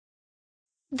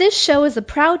This show is a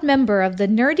proud member of the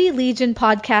Nerdy Legion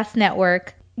Podcast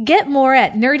Network. Get more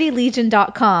at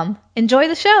nerdylegion.com. Enjoy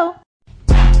the show.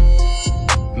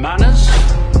 Manners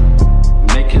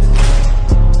maketh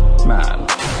man.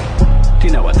 Do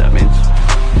you know what that means?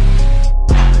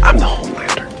 I'm the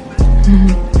Homelander.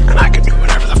 And I can do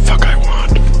whatever the fuck I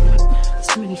want.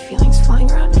 So many feelings flying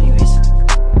around anyways.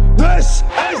 This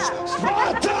is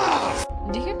Sparta!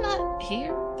 Do you not hear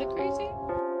the crazy?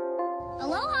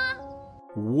 Aloha!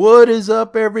 What is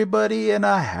up, everybody, and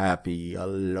a happy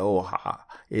aloha.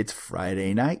 It's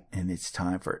Friday night, and it's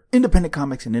time for independent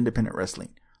comics and independent wrestling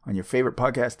on your favorite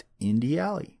podcast, Indie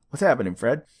Alley. What's happening,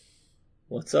 Fred?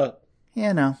 What's up?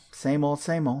 Yeah, no, same old,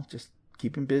 just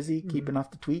keeping busy, keeping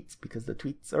off the tweets because the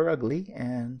tweets are ugly,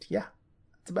 and yeah,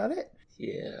 that's about it.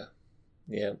 Yeah,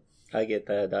 I get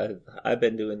that. I've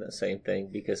been doing the same thing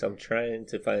because I'm trying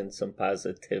to find some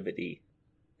positivity,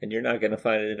 and you're not going to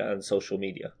find it on social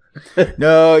media.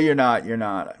 No, you're not.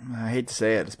 I hate to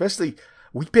say it, especially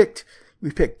we picked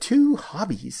two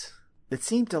hobbies that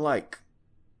seem to like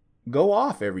go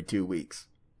off every 2 weeks.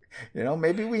 You know,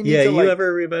 maybe we need to. Yeah, you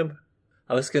ever remember?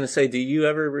 I was going to say, do you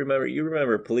ever remember? You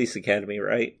remember Police Academy,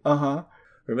 right? Uh-huh.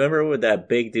 Remember with that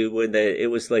big dude when it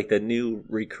was like the new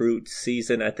recruit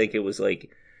season? I think it was like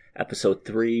episode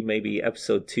 3, maybe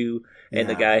episode 2, and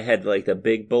the guy had like the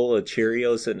big bowl of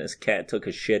Cheerios and his cat took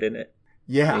a shit in it.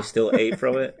 Yeah. And he still ate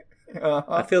from it. Uh-huh.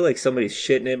 I feel like somebody's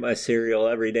shitting in my cereal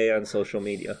every day on social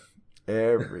media.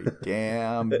 Every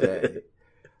damn day.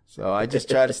 So I just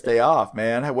try to stay off,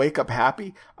 man. I wake up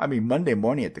happy. I mean, Monday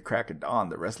morning at the crack of dawn,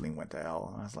 the wrestling went to hell.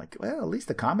 And I was like, well, at least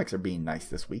the comics are being nice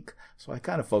this week. So I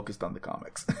kind of focused on the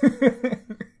comics.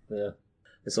 Yeah.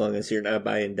 As long as you're not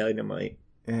buying Dynamite.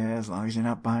 Yeah, as long as you're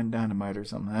not buying Dynamite or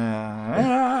something.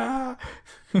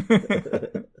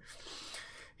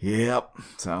 Yep.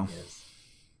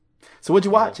 So what'd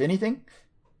you watch? Anything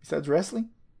besides wrestling?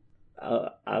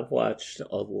 I've watched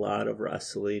a lot of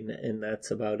wrestling, and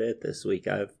that's about it this week.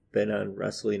 I've been on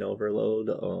Wrestling Overload.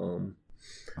 A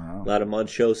lot of Mud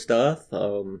Show stuff.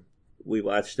 We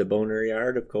watched the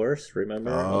Boneyard, of course.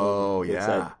 Remember? Oh,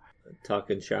 yeah.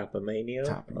 Talking Shop-A-Mania.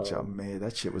 Talking Shop-A-Mania.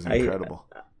 That shit was incredible.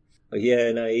 Yeah,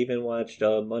 and I even watched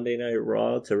Monday Night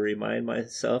Raw to remind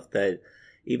myself that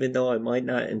even though I might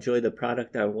not enjoy the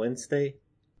product on Wednesday,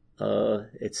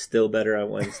 it's still better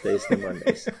on Wednesdays than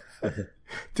Mondays.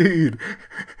 Dude,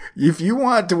 if you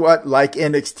want to watch like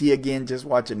NXT again, just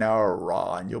watch an hour of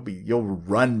Raw and you'll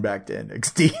run back to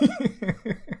NXT.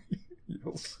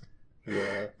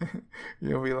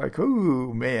 You'll be like,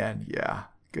 ooh, man, yeah,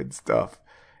 good stuff.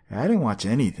 I didn't watch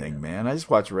anything, man. I just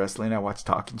watched wrestling. I watched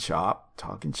Talking Shop.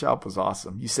 Talking Shop was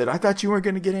awesome. You said, I thought you weren't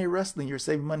going to get any wrestling. You're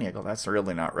saving money. I go, that's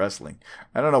really not wrestling.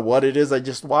 I don't know what it is I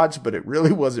just watched, but it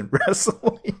really wasn't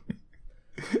wrestling.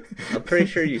 I'm pretty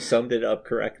sure you summed it up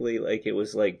correctly. Like it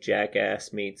was like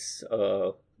Jackass meets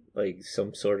like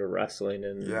some sort of wrestling,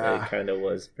 and it kind of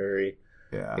was very.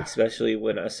 Yeah. Especially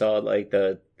when I saw like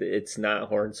it's not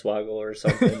Hornswoggle or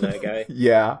something, that guy.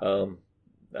 Yeah.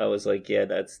 I was like, yeah,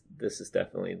 this is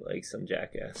definitely like some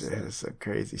Jackass. Yeah, some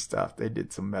crazy stuff. They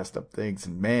did some messed up things,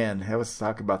 and man, I was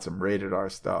talking about some rated R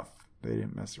stuff. They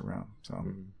didn't mess around.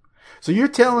 So you're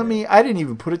telling me I didn't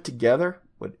even put it together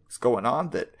what's going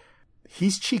on, that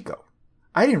he's Chico.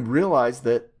 I didn't realize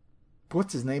that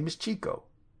what's his name is Chico.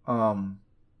 The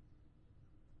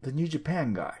New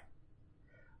Japan guy.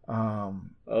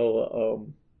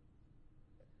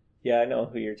 Yeah, I know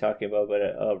who you're talking about, but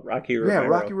Rocky Romero. Yeah,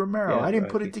 Rocky Romero. Yeah, I didn't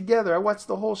put it together. I watched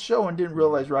the whole show and didn't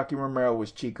realize Rocky Romero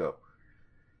was Chico.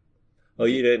 Oh,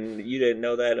 you didn't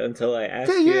know that until I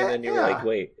asked you, and then you were like,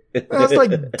 wait. I was like,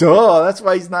 duh. That's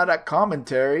why he's not at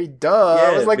commentary. Duh.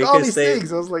 Yeah, I was like, all these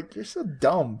things. I was like, you're so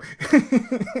dumb.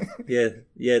 Yeah.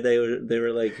 They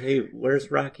were like, hey,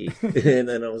 where's Rocky? And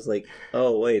then I was like,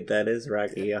 oh wait, that is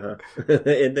Rocky. Uh-huh.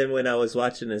 And then when I was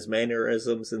watching his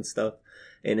mannerisms and stuff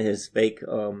and his fake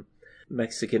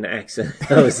Mexican accent,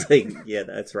 I was like, yeah,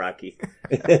 that's Rocky.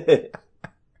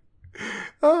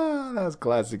 Oh, that was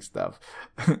classic stuff.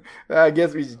 I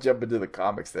guess we should jump into the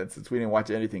comics then, since we didn't watch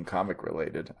anything comic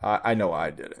related. I know I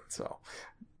did it, so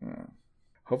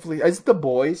hopefully, is The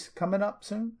Boys coming up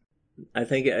soon? I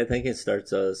think it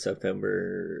starts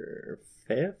September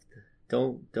 5th.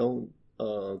 Don't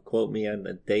quote me on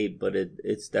the date, but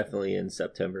it's definitely in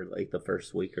September, like the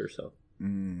first week or so.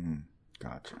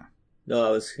 Gotcha. No,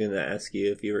 I was going to ask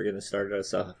you if you were going to start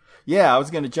us off. Yeah, I was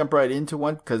going to jump right into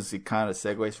one because it kind of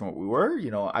segues from what we were.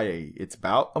 You know, it's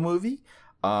about a movie.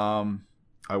 I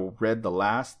read the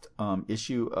last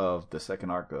issue of the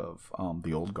second arc of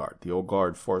The Old Guard. The Old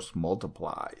Guard Force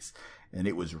Multiplies. and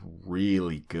it was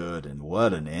really good. And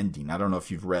what an ending! I don't know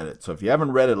if you've read it, so if you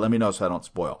haven't read it, let me know so I don't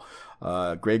spoil.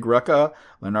 Greg Rucka,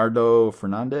 Leonardo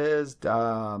Fernandez,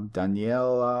 Daniela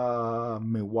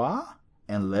Mewa,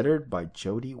 and lettered by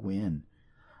Jody Wynn.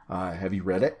 Have you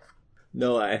read it?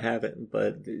 No, I haven't,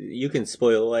 but you can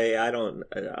spoil away. I'm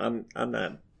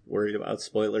not worried about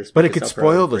spoilers. But it because could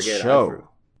I'll probably spoil the forget show.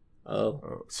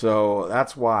 Oh. So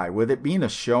that's why. With it being a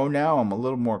show now, I'm a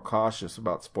little more cautious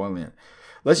about spoiling it.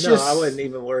 No, I wouldn't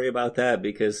even worry about that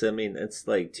because, I mean, it's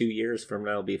like 2 years from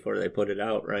now before they put it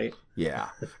out, right? Yeah,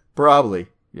 probably.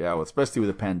 Yeah, well, especially with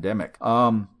the pandemic.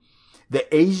 The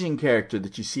Asian character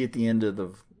that you see at the end of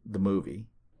the movie,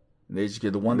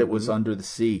 the one that was under the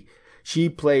sea, she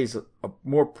plays a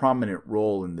more prominent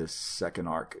role in this second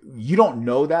arc. You don't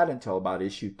know that until about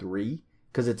issue 3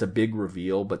 because it's a big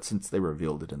reveal, but since they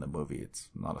revealed it in the movie, it's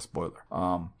not a spoiler.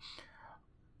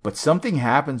 But something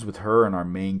happens with her and our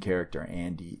main character,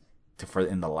 Andy,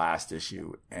 in the last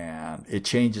issue, and it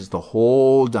changes the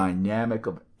whole dynamic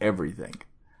of everything.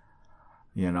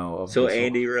 So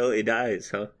Andy really dies,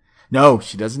 huh? No,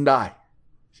 she doesn't die.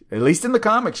 At least in the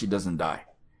comics, she doesn't die.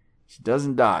 She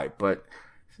doesn't die, but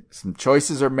some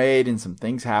choices are made and some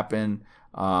things happen.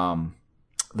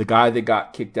 The guy that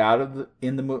got kicked out of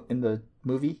in the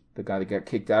movie, the guy that got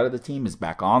kicked out of the team is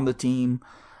back on the team.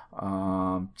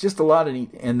 Just a lot of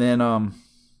neat, and then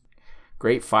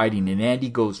great fighting, and Andy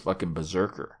goes fucking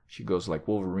berserker. She goes like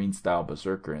Wolverine style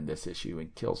berserker in this issue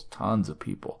and kills tons of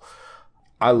people.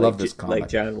 I love this comic. Like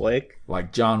John Wick?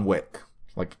 Like John Wick.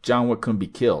 Like John Wick couldn't be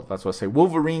killed. That's what I say.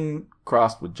 Wolverine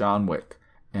crossed with John Wick.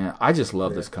 And I just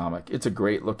love this comic. It's a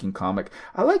great looking comic.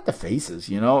 I like the faces,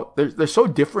 They're so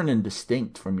different and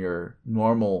distinct from your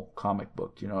normal comic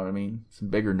book. You know what I mean? Some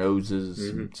bigger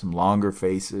noses, some longer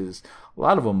faces, a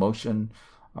lot of emotion.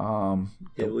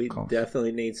 We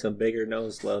definitely need some bigger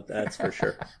nose love, that's for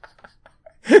sure.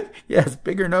 Yes,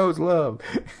 bigger nose love.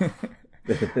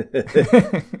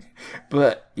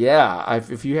 But yeah,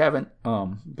 if you haven't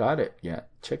got it yet,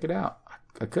 check it out.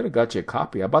 I could have got you a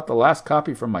copy. I bought the last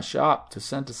copy from my shop to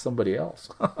send to somebody else.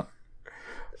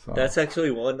 So. That's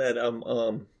actually one that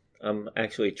I'm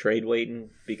actually trade waiting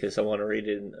because I want to read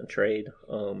it in a trade.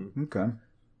 Okay.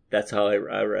 That's how I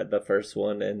read the first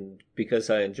one, and because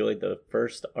I enjoyed the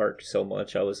first arc so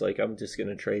much, I was like, I'm just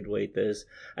gonna trade wait this.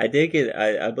 I did get,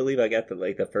 I believe I got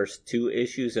the first 2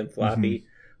 issues in floppy,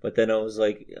 but then I was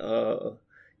like, all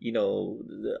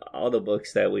the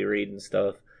books that we read and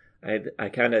stuff. I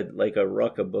kind of like a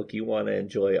Rucka book. You want to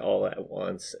enjoy all at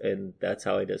once, and that's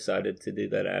how I decided to do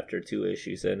that after 2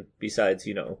 issues. And besides,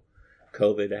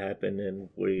 COVID happened, and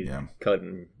we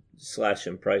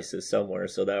slashing prices somewhere,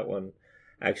 so that one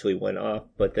actually went off.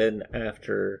 But then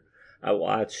after I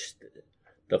watched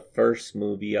the first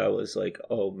movie, I was like,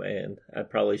 oh man, I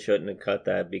probably shouldn't have cut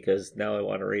that because now I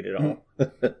want to read it all.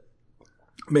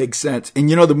 Makes sense. And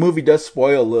the movie does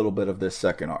spoil a little bit of this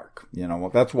second arc.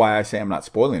 That's why I say I'm not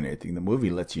spoiling anything. The movie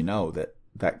lets you know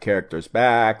that character's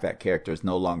back, that character is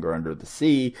no longer under the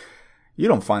sea. You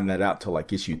don't find that out till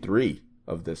like issue 3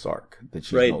 of this arc that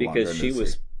she's right, no because longer she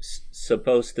was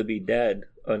supposed to be dead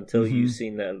until you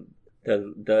seen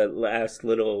the last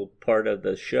little part of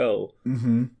the show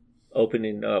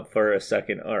opening up for a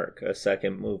second arc, a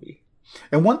second movie.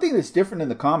 And one thing that's different in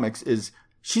the comics is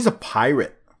she's a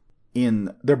pirate.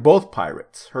 They're both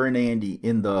pirates, her and Andy,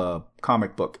 in the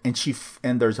comic book, and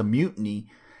there's a mutiny,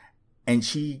 and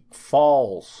she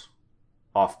falls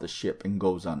off the ship and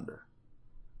goes under.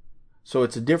 So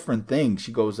it's a different thing.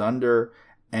 She goes under,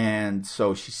 and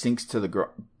so she sinks to the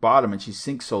bottom, and she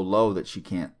sinks so low that she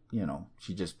can't,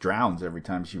 she just drowns every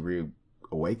time she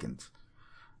reawakens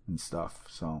and stuff.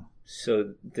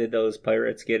 So did those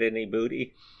pirates get any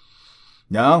booty?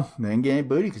 No, they didn't get any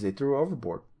booty because they threw her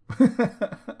overboard.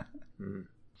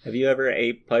 Have you ever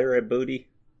ate pirate booty?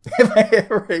 Have I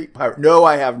ever ate pirate? No,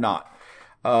 I have not.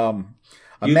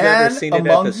 You've never seen it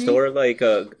at the store,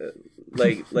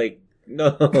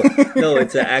 no,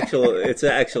 it's an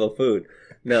actual food.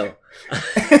 No,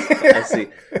 I see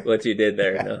what you did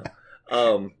there. No,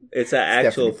 it's an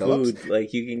actual food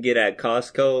like you can get at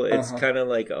Costco. It's kind of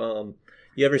like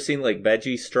you ever seen like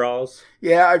veggie straws?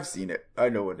 Yeah, I've seen it. I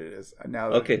know what it is. Now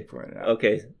that okay,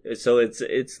 okay. So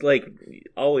it's like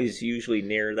always usually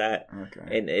near that,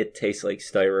 and it tastes like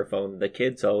styrofoam. The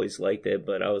kids always liked it,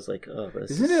 but I was like, oh,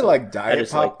 isn't it like diet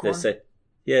popcorn? Like this.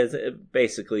 Yeah,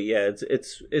 basically, yeah,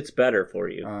 it's better for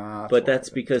you, but that's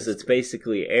because it's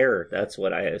basically air. That's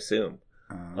what I assume.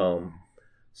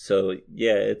 So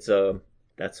yeah, it's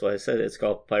that's why I said it's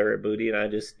called pirate booty, and I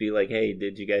just be like, hey,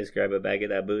 did you guys grab a bag of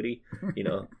that booty?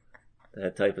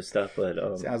 That type of stuff. But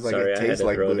sounds like sorry, it I had tastes to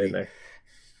like throw booty. it in there.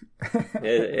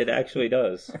 It actually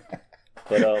does.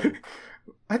 But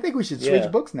I think we should switch Yeah.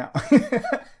 books now.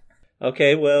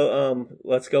 okay, well,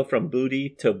 let's go from booty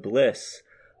to bliss.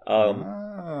 I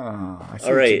see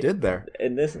all what right. you did there.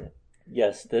 And this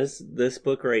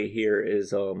book right here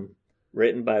is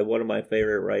written by one of my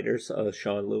favorite writers,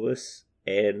 Sean Lewis,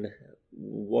 and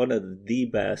one of the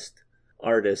best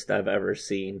artists I've ever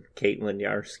seen, Caitlin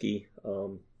Yarsky.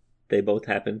 They both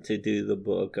happen to do the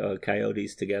book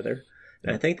Coyotes together.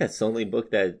 And I think that's the only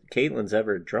book that Caitlin's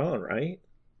ever drawn, right?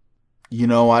 You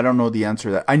know, I don't know the answer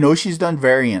to that. I know she's done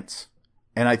variants,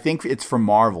 and I think it's from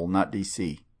Marvel, not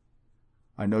DC.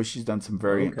 I know she's done some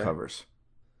variant covers.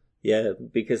 Yeah,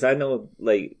 because I know,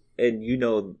 like, and you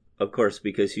know, of course,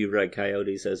 because you read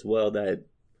Coyotes as well, that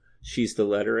she's the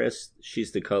letterist,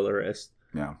 she's the colorist,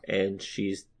 Yeah. and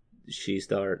she's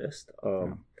the artist.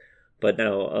 But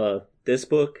now, this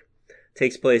book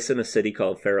takes place in a city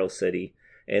called Feral City,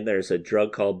 and there's a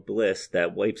drug called Bliss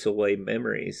that wipes away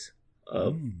memories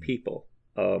of people.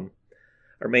 Our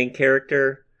main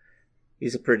character,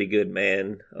 he's a pretty good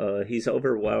man. He's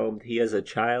overwhelmed. He has a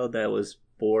child that was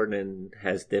born and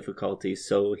has difficulties,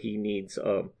 so he needs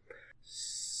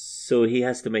so he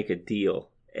has to make a deal.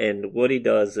 And what he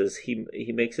does is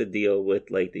he makes a deal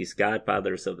with like these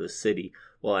godfathers of the city.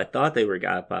 Well, I thought they were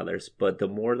godfathers, but the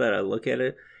more that I look at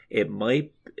it, it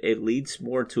leads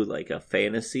more to like a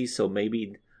fantasy, so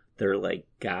maybe they're like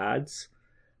gods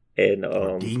and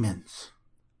Or demons.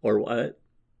 or what?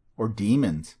 Or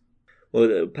demons.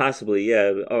 Well, possibly,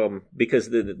 yeah. Because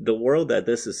the world that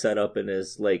this is set up in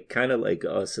is like kind of like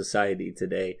a society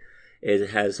today. It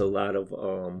has a lot of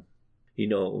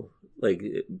like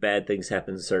bad things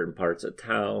happen in certain parts of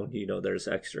town. You know, there's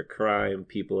extra crime.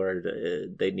 People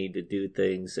they need to do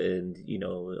things, and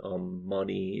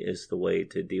money is the way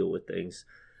to deal with things.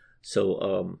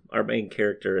 So our main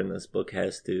character in this book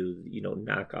has to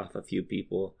knock off a few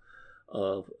people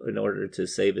in order to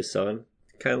save his son.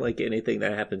 Kind of like anything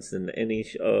that happens in any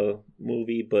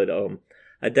movie, but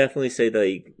I definitely say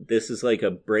that this is like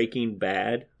a Breaking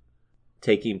Bad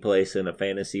taking place in a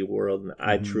fantasy world, and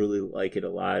I truly like it a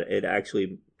lot. It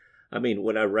actually, I mean,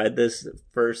 when I read this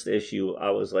first issue, I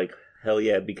was like, hell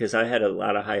yeah, because I had a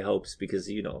lot of high hopes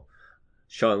because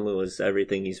Sean Lewis,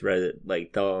 everything he's read,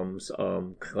 like Thumbs,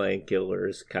 Clan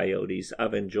Killers, Coyotes,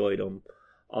 I've enjoyed them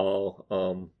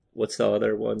all. What's the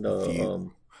other one?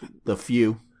 The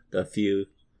Few. The Few.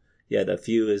 Yeah, The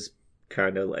Few is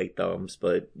kind of like Thumbs,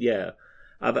 but yeah,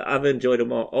 I've enjoyed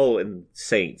them all. Oh, and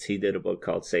Saints. He did a book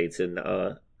called Saints, and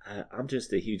I'm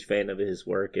just a huge fan of his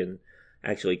work, and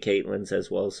actually Caitlin's as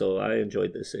well, so I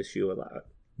enjoyed this issue a lot.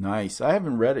 Nice. I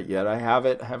haven't read it yet. I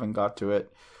haven't got to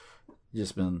it.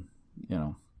 Just been,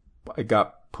 I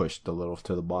got pushed a little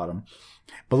to the bottom.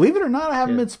 Believe it or not, I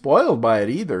haven't been spoiled by it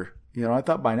either. I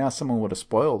thought by now someone would have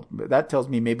spoiled, but that tells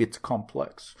me maybe it's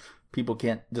complex. People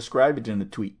can't describe it in a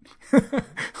tweet.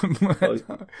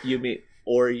 You mean,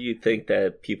 or you think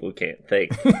that people can't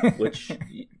think, which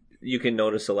you can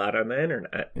notice a lot on the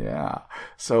internet. Yeah.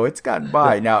 So it's gotten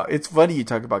by. Now, it's funny you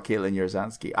talk about Caitlin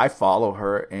Yarsky. I follow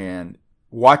her, and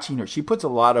watching her, she puts a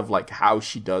lot of like how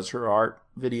she does her art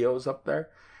videos up there.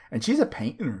 And she's a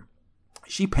painter.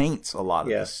 She paints a lot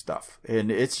of this stuff. And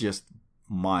it's just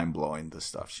mind-blowing, the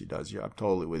stuff she does. Yeah, I'm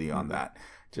totally with you on that.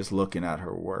 Just looking at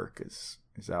her work is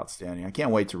outstanding. I can't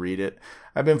wait to read it.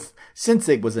 Since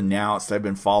it was announced, I've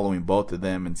been following both of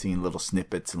them and seeing little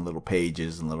snippets and little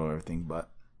pages and little everything. But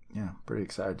yeah, pretty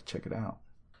excited to check it out.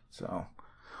 So,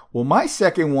 well, my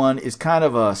second one is kind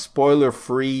of a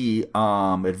spoiler-free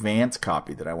advance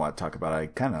copy that I want to talk about. I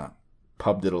kind of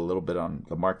pubbed it a little bit on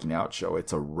the Marking Out show.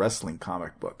 It's a wrestling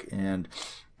comic book, and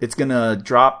it's going to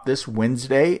drop this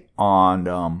Wednesday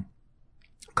on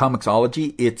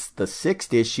Comixology. It's the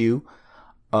 6th issue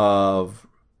of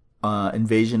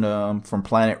Invasion from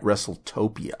Planet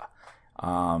WrestleTopia.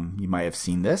 You might have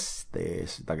seen this.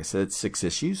 Like I said, it's 6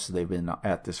 issues. So they've been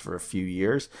at this for a few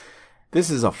years. This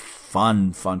is a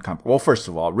fun comic. Well, first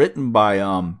of all, written by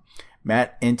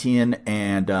Matt Entian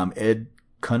and Ed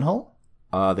Cunhull.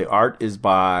 The art is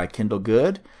by Kendall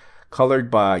Good, colored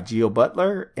by Gio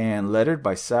Butler, and lettered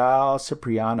by Sal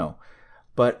Cipriano.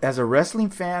 But as a wrestling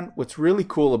fan, what's really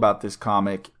cool about this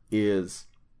comic is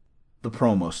the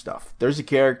promo stuff. There's a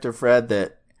character, Fred,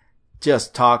 that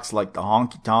just talks like the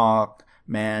honky tonk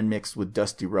man mixed with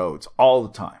Dusty Rhodes all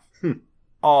the time.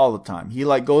 All the time. He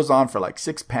like goes on for like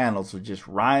 6 panels of just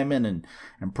rhyming and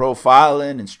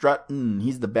profiling and strutting. And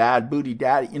he's the bad booty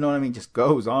daddy. You know what I mean? Just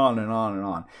goes on and on and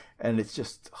on. And it's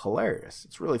just hilarious.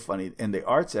 It's really funny. And the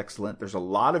art's excellent. There's a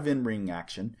lot of in-ring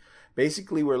action.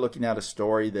 Basically, we're looking at a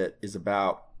story that is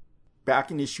about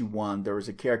back in issue 1, there was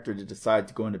a character that decided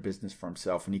to go into business for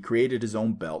himself, and he created his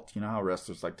own belt. You know how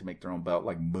wrestlers like to make their own belt,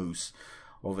 like Moose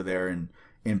over there in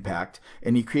Impact.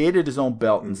 And he created his own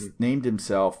belt and named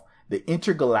himself the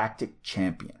Intergalactic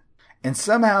Champion. And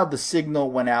somehow the signal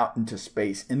went out into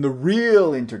space, and the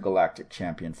real Intergalactic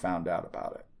Champion found out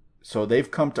about it. So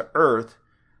they've come to Earth,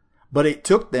 but it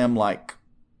took them like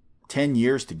 10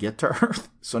 years to get to Earth.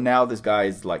 So now this guy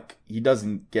is like, he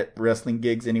doesn't get wrestling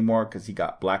gigs anymore because he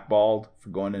got blackballed for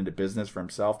going into business for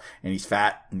himself, and he's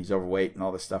fat and he's overweight and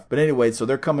all this stuff. But anyway, so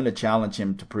they're coming to challenge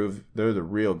him to prove they're the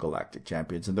real galactic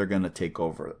champions, and they're going to take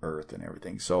over Earth and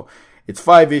everything. So it's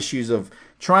 5 issues of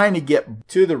trying to get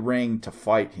to the ring to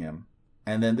fight him.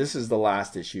 And then this is the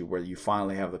last issue where you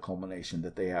finally have the culmination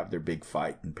that they have their big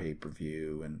fight and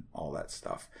pay-per-view and all that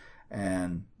stuff.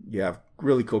 And you have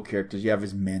really cool characters. You have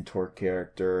his mentor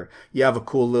character. You have a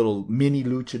cool little mini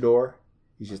luchador.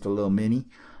 He's just a little mini.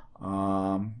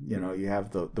 You have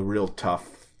the real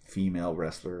tough female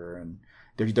wrestler, and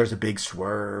there's a big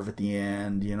swerve at the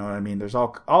end. You know what I mean? There's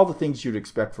all the things you'd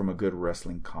expect from a good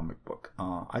wrestling comic book.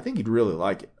 I think you'd really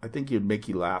like it. I think it'd make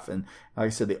you laugh. And like I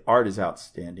said, the art is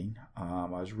outstanding. I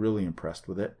was really impressed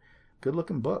with it. Good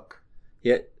looking book.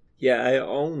 Yeah, I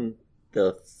own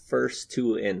the first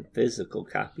 2 in physical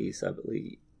copies, I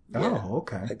believe. Yeah, oh,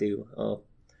 okay. I do.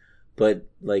 But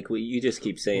like you just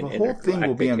keep saying, the whole thing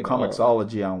will be on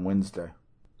Comixology on Wednesday.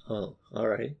 Oh, all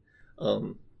right.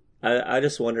 I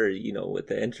just wonder, with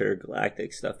the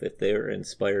intergalactic stuff, if they were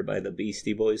inspired by the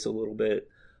Beastie Boys a little bit.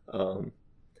 Do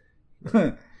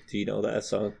you know that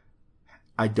song?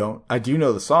 I don't. I do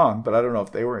know the song, but I don't know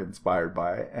if they were inspired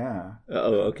by it. Yeah.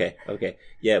 Oh, okay.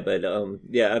 Yeah, but I'll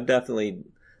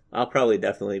probably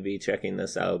definitely be checking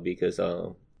this out because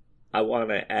I want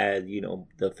to add,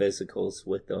 the physicals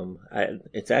with them.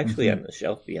 It's actually on the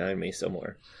shelf behind me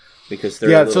somewhere because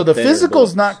they're so the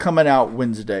physical's not coming out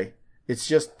Wednesday. It's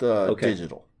just the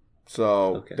digital.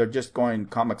 So they're just going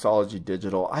Comixology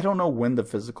digital. I don't know when the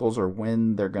physicals or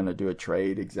when they're going to do a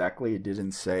trade exactly. It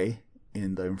didn't say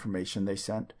in the information they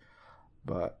sent,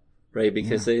 but. Right,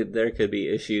 because there could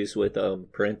be issues with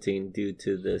printing due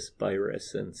to this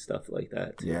virus and stuff like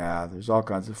that too. Yeah, there's all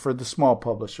kinds of, for the small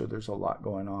publisher, there's a lot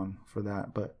going on for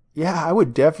that. But yeah, I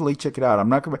would definitely check it out. I'm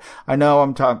not going to, I know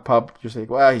I'm talking pub, you're saying,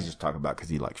 well, he's just talking about because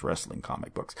he likes wrestling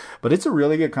comic books. But it's a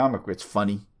really good comic book. It's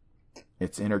funny.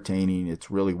 It's entertaining. It's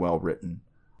really well written.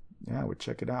 Yeah, I would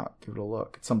check it out. Give it a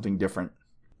look. It's something different.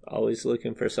 Always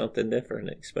looking for something different,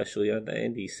 especially on the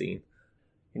indie scene.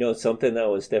 Something that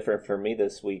was different for me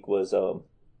this week was the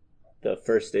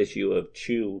first issue of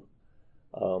Chew.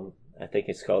 I think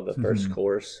it's called The First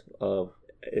Course,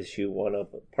 issue 1 of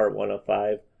part 1 of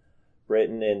 5,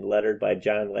 written and lettered by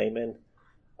John Layman,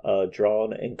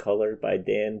 drawn and colored by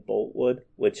Dan Boltwood,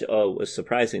 which was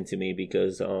surprising to me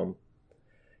because was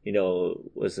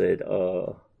it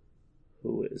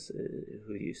who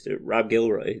used to, Rob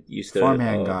Gilroy used to,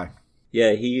 Farmhand guy.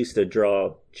 Yeah, he used to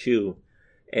draw Chew.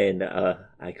 And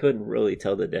I couldn't really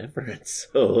tell the difference.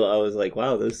 So I was like,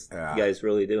 wow, this guy's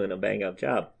really doing a bang-up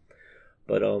job.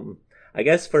 But I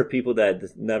guess for people that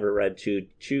never read Chew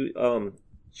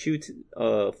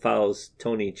follows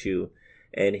Tony Chew.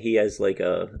 And he has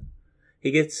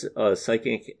he gets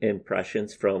psychic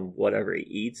impressions from whatever he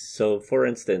eats. So for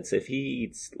instance, if he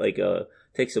eats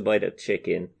takes a bite of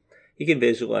chicken, he can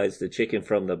visualize the chicken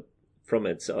from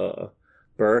its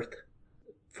birth,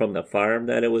 from the farm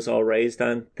that it was all raised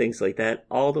on, things like that,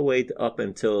 all the way up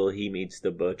until he meets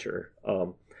the butcher.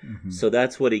 So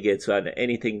that's what he gets on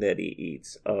anything that he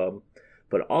eats.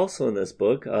 But also in this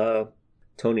book,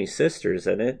 Tony's sister's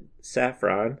in it,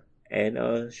 Saffron,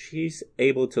 and she's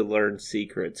able to learn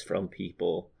secrets from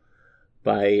people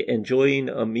by enjoying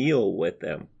a meal with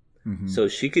them. So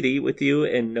she could eat with you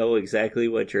and know exactly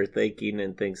what you're thinking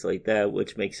and things like that,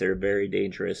 which makes her a very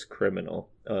dangerous criminal.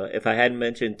 If I hadn't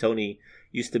mentioned, Tony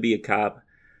used to be a cop,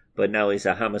 but now he's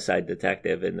a homicide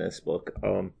detective in this book.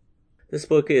 This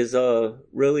book is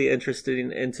really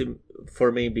interesting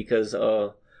for me because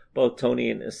both Tony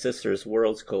and his sister's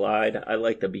worlds collide. I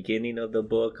like the beginning of the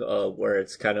book where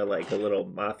it's kind of like a little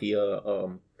mafia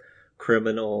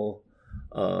criminal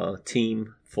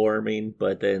team forming,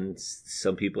 but then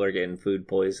some people are getting food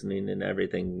poisoning and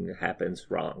everything happens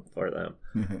wrong for them.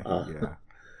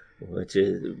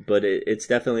 It's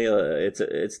definitely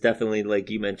it's definitely, like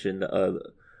you mentioned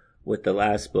with the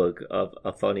last book, of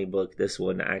a funny book. This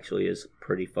one actually is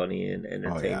pretty funny and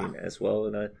entertaining as well,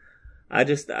 and I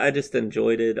just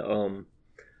enjoyed it.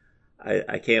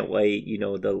 I can't wait.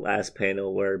 The last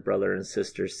panel where brother and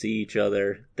sister see each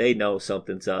other, they know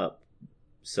something's up.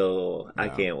 So I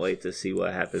can't wait to see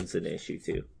what happens in issue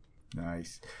 2.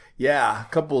 Nice. Yeah, a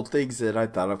couple of things that I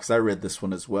thought of, because I read this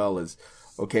one as well, is,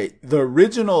 okay, the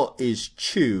original is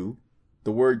Chew,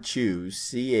 the word Chew,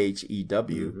 Chew,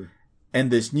 Mhm.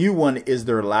 and this new one is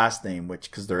their last name,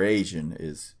 which, because they're Asian,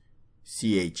 is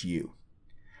Chu.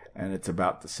 And it's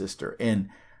about the sister. And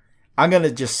I'm going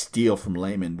to just steal from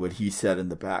Layman what he said in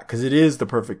the back, because it is the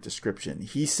perfect description.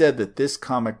 He said that this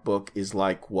comic book is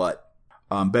like what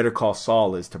Better Call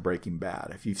Saul is to Breaking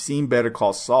Bad. If you've seen Better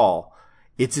Call Saul,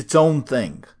 it's its own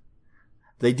thing.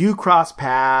 They do cross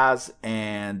paths,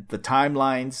 and the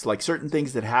timelines, like certain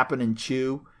things that happen in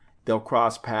Chew, they'll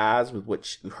cross paths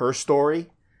with her story,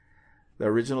 the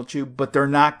original Chew, but they're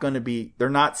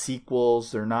not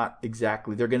sequels. They're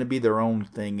going to be their own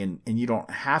thing. And you don't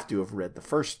have to have read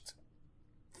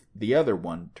the other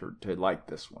one to like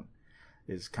this one,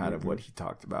 is kind of what he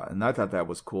talked about. And I thought that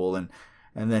was cool. And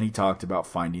then he talked about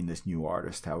finding this new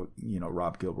artist, how,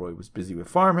 Rob Gilroy was busy with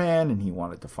Farmhand and he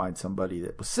wanted to find somebody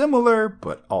that was similar,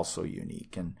 but also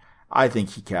unique. And I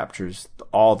think he captures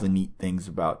all the neat things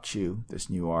about Chew, this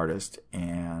new artist.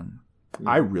 And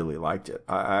I really liked it.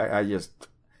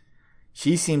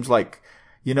 She seems like,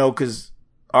 cause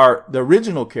the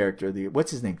original character,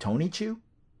 what's his name? Tony Chew?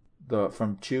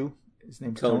 From Chew? His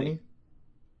name's Tony?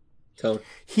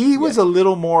 He was a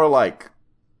little more like,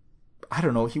 I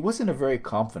don't know, he wasn't a very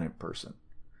confident person.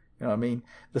 You know what I mean?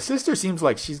 The sister seems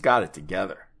like she's got it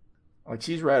together. Like,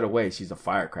 she's right away, she's a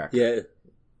firecracker. Yeah.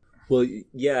 Well,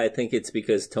 yeah, I think it's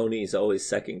because Tony's always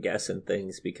second guessing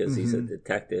things because he's a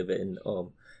detective, and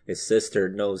his sister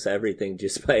knows everything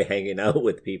just by hanging out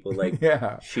with people. Like,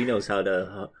 she knows how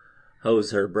to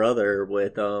hose her brother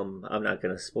with, I'm not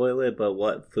going to spoil it, but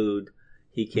what food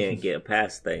he can't get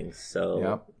past things.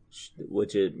 So,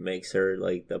 which it makes her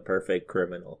like the perfect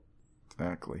criminal.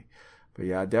 Exactly. But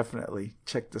yeah, definitely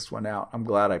check this one out. I'm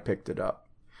glad I picked it up.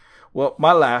 Well,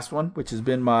 my last one, which has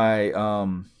been my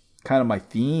kind of my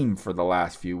theme for the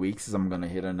last few weeks, is I'm going to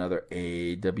hit another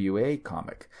AWA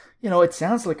comic. It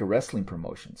sounds like a wrestling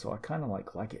promotion, so I kind of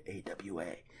like it,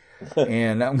 AWA.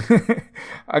 And I'm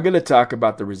going to talk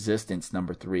about the Resistance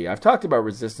number 3. I've talked about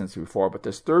Resistance before, but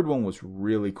this third one was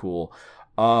really cool.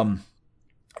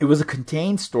 It was a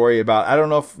contained story about, I don't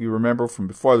know if you remember from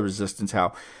before the Resistance,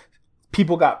 how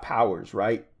people got powers,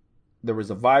 right? There was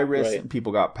a virus and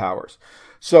people got powers.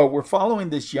 So we're following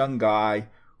this young guy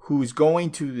who's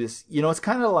going to this, it's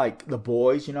kind of like The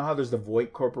Boys. You know how there's the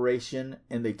Voight Corporation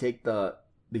and they take the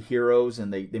heroes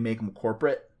and they make them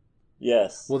corporate?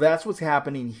 Yes. Well, that's what's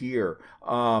happening here.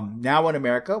 Now in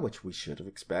America, which we should have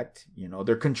expected,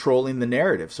 they're controlling the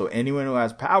narrative. So anyone who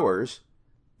has powers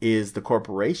is the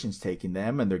corporations taking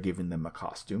them, and they're giving them a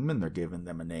costume, and they're giving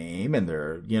them a name, and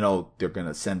they're going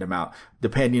to send them out.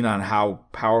 Depending on how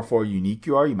powerful or unique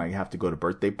you are, you might have to go to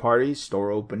birthday parties,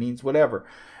 store openings, whatever.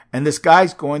 And this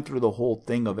guy's going through the whole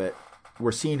thing of it.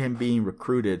 We're seeing him being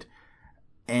recruited,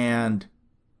 and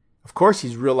of course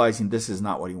he's realizing this is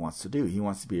not what he wants to do. He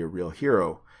wants to be a real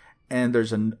hero. And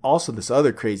there's also this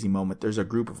other crazy moment. There's a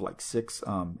group of like 6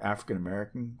 African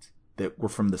Americans that were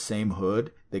from the same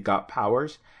hood that got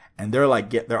powers, and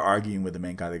they're arguing with the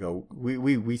main guy. They go,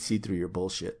 we see through your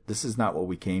bullshit. This is not what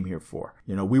we came here for.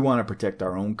 We want to protect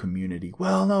our own community.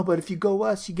 Well, no, but if you go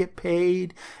us, you get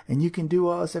paid and you can do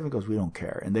all this. Everyone goes, we don't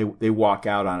care. And they walk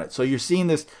out on it. So you're seeing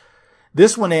this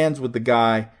one ends with the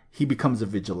guy, he becomes a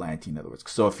vigilante, in other words.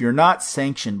 So if you're not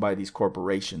sanctioned by these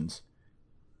corporations,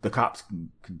 the cops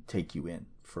can take you in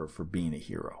for being a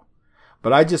hero.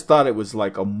 But I just thought it was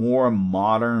like a more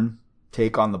modern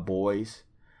take on The Boys,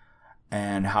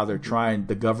 and how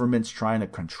the government's trying to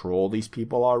control these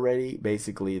people already.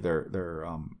 Basically, they're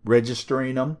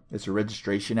registering them. It's a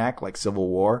registration act like Civil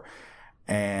War,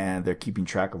 and they're keeping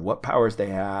track of what powers they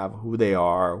have, who they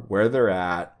are, where they're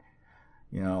at,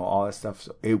 all that stuff.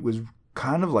 So it was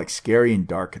kind of like scary and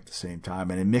dark at the same time,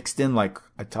 and it mixed in, like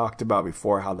I talked about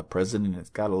before, how the president has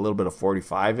got a little bit of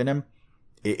 45 in him.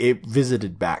 It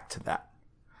visited back to that.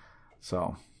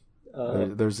 So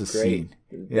there's a scene.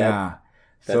 These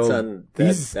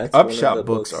Upshot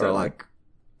books are like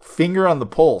finger on the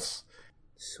pulse.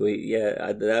 Sweet,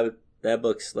 yeah. That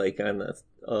book's like on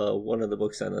one of the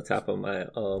books on the top of my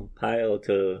pile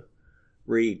to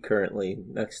read currently,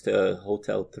 next to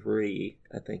Hotel 3,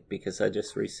 I think, because I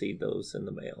just received those in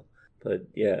the mail. But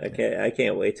yeah, I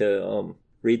can't wait to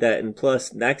read that. And plus,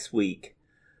 this week,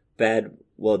 Bad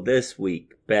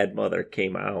Mother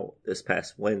came out this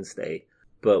past Wednesday,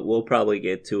 but we'll probably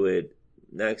get to it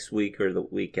next week or the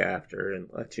week after and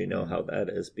let you know how that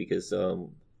is, because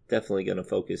definitely going to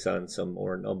focus on some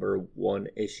more number 1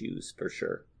 issues for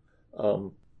sure.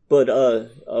 But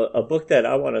a book that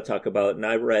I want to talk about, and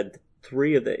I read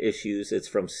 3 of the issues. It's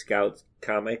from Scout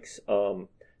Comics.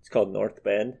 It's called North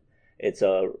Bend. It's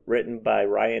written by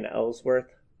Ryan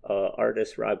Ellsworth,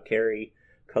 artist Rob Carey,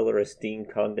 colorist Dean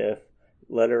Cundiff,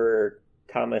 letterer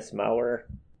Thomas Maurer.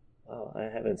 I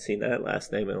haven't seen that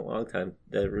last name in a long time.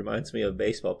 That reminds me of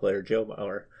baseball player Joe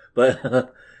Mauer.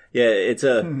 But yeah, it's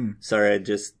sorry, I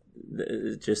just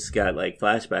got like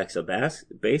flashbacks of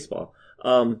baseball.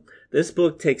 This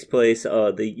book takes place.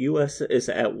 The U.S. is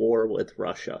at war with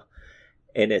Russia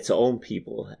and its own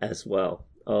people as well.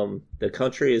 The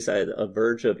country is at a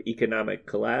verge of economic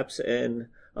collapse and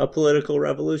a political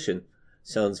revolution.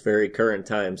 Sounds very current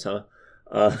times, huh?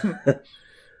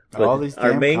 But all these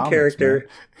our main comics, character,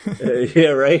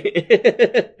 yeah,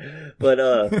 right. But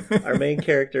our main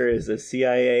character is a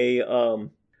CIA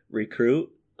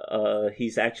recruit.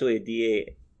 He's actually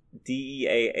a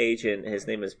DEA agent. His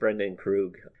name is Brendan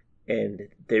Krug, and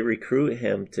they recruit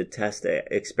him to test an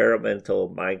experimental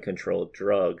mind control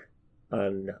drug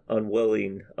on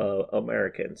unwilling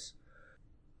Americans.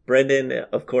 Brendan,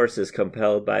 of course, is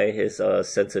compelled by his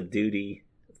sense of duty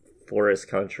for his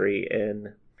country,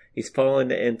 and he's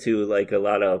fallen into like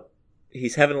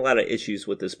he's having a lot of issues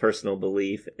with his personal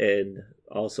belief and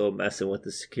also messing with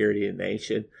the security of the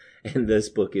nation. And this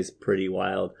book is pretty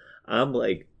wild. I'm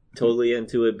like totally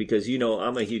into it because, you know,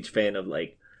 I'm a huge fan of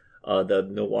like the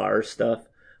noir stuff,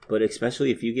 but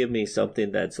especially if you give me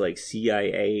something that's like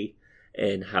CIA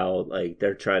and how like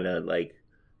they're trying to like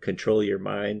control your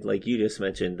mind, like you just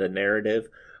mentioned the narrative,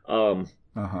 then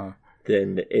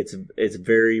it's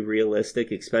very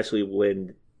realistic, especially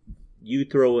when you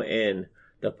throw in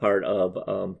the part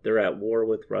of they're at war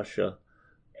with Russia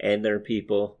and their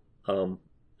people.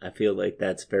 I feel like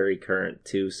that's very current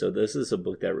too. So this is a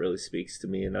book that really speaks to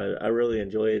me, and I really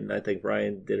enjoy it, and I think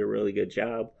Ryan did a really good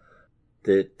job.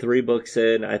 The 3 books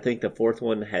in, I think the 4th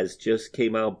one has just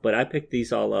came out, but I picked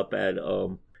these all up at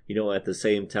at the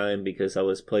same time because I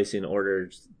was placing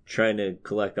orders trying to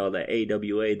collect all the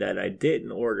AWA that I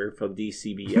didn't order from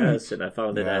DCBS, and I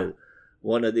found it at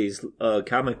one of these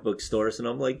comic book stores, and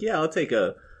I'm like, yeah, I'll take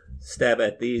a stab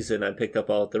at these, and I picked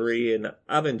up all 3, and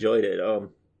I've enjoyed it.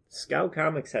 Scout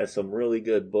Comics has some really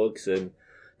good books, and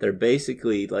they're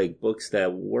basically like books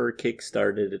that were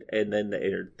kickstarted and then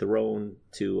they're thrown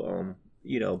to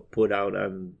put out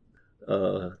on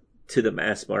to the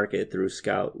mass market through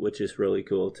Scout, which is really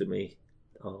cool to me.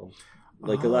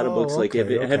 Like a lot of books, like have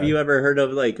you ever heard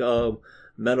of like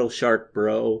Metal Shark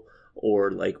Bro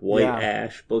or like White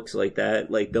Ash, books like that?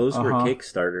 Like those were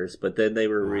Kickstarters, but then they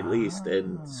were released,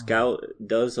 and Scout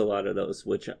does a lot of those,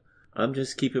 which I'm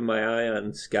just keeping my eye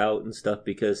on Scout and stuff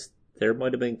because there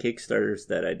might have been Kickstarters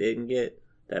that I didn't get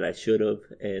that I should have,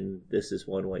 and this is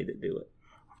one way to do it.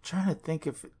 I'm trying to think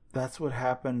if that's what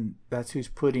happened. That's who's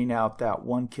putting out that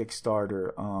one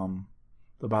Kickstarter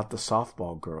about the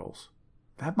softball girls.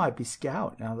 That might be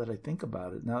Scout, now that I think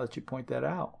about it, now that you point that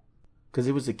out. Because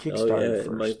it was a Kickstarter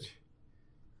first.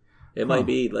 It might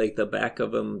be like the back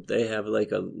of them, they have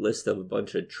like a list of a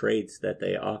bunch of traits that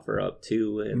they offer up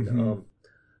too. And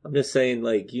I'm just saying,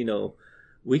 like, you know,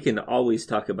 we can always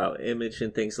talk about image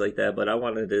and things like that, but I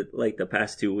wanted to, like the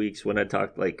past 2 weeks when I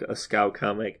talked like a Scout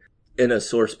comic in a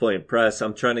Source Point Press,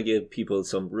 I'm trying to give people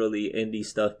some really indie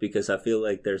stuff because I feel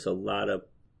like there's a lot of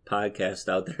podcasts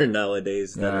out there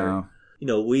nowadays that are, you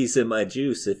know, wheezing my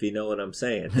juice, if you know what I'm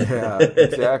saying. Yeah,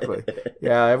 exactly.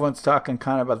 Yeah, everyone's talking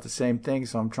kind of about the same thing,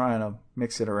 so I'm trying to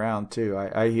mix it around too.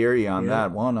 I hear you on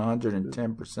that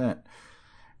 110%.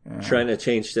 Trying to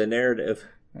change the narrative.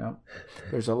 Yeah,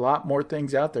 there's a lot more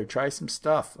things out there. Try some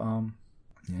stuff.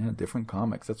 Different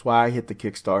comics. That's why I hit the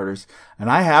Kickstarters,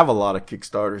 and I have a lot of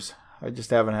Kickstarters. I just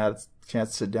haven't had a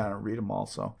chance to sit down and read them all,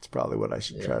 so it's probably what I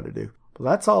should try to do.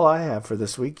 Well, that's all I have for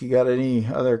this week. You got any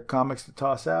other comics to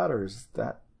toss out, or is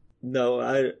that? No,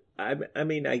 I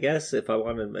mean, I guess if I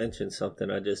want to mention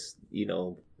something, I just, you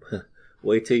know,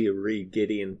 wait till you read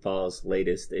Gideon Falls'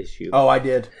 latest issue. Oh, I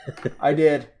did.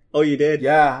 Oh, you did?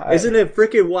 Yeah. Isn't it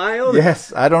freaking wild?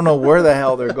 Yes. I don't know where the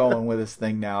hell they're going with this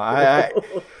thing now.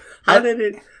 How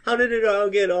did it all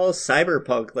get all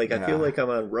cyberpunk? Like, I feel like I'm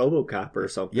on RoboCop or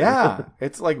something. Yeah.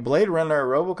 It's like Blade Runner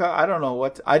or RoboCop. I don't know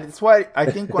what. That's why I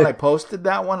think when I posted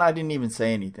that one, I didn't even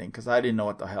say anything because I didn't know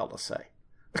what the hell to say.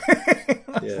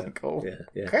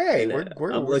 Okay.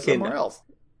 We're somewhere else.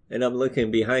 And I'm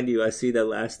looking behind you. I see the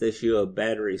last issue of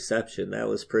Bad Reception. That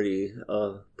was pretty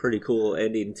cool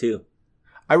ending, too.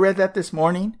 I read that this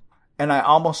morning, and I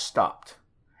almost stopped.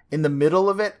 In the middle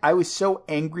of it, I was so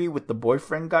angry with the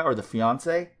boyfriend guy or the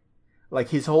fiance. Like,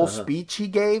 his whole speech he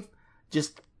gave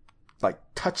just, like,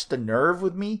 touched the nerve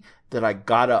with me that I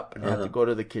got up and had to go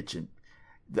to the kitchen.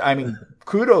 I mean,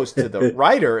 kudos to the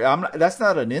writer. That's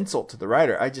not an insult to the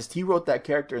writer. He wrote that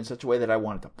character in such a way that I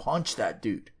wanted to punch that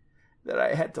dude. That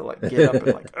I had to like get up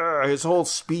and like, his whole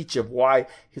speech of why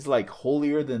his like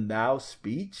holier than thou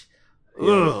speech.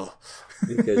 Ugh.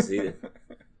 Because that's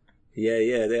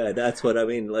what I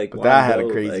mean. Like, but that had a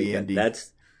crazy ending.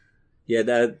 That's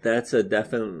a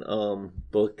definite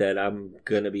book that I'm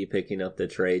gonna be picking up the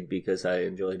trade because I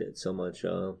enjoyed it so much.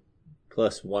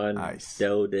 Plus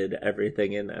Wando did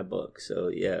everything in that book. So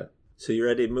yeah. So you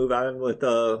ready to move on with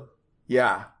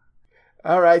Yeah.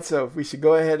 All right, so we should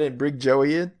go ahead and bring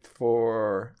Joey in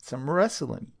for some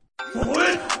wrestling.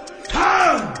 It's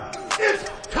time! It's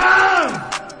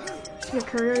time! Your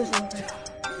career is over.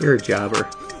 You're a jobber.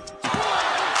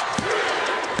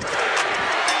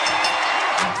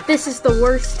 This is the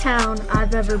worst town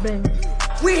I've ever been in.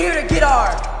 We're here to get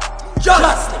our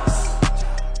justice!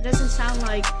 It doesn't sound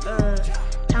like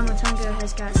Tamatonga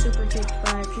has got super kicked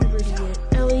by puberty yet.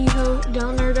 Elijo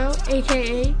Del Nerdo,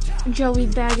 a.k.a. Joey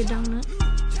Bag of Donut.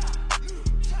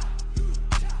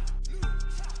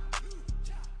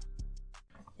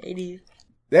 Hey, dude.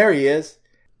 There he is.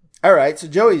 All right, so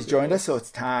Joey's joined us, so it's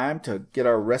time to get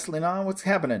our wrestling on. What's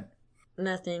happening?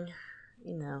 Nothing.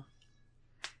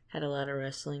 Had a lot of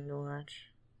wrestling to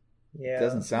watch. Yeah.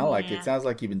 Doesn't sound like it. It sounds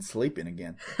like you've been sleeping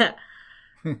again.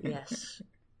 Yes.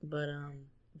 But,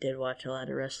 did watch a lot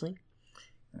of wrestling.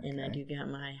 Okay. And I do got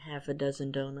my half a dozen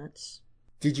donuts.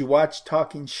 Did you watch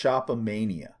Talking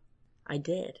Shop-A-Mania? I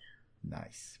did.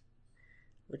 Nice.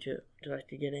 Would you like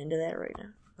to get into that right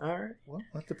now? All right. Well,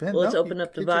 that depends. Well, let's open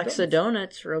up the box of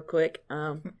donuts real quick.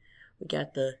 We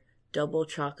got the double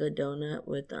chocolate donut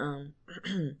with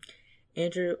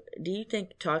Andrew. Do you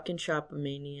think Talking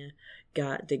Shop-A-Mania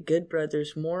got the Good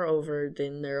Brothers more over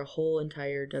than their whole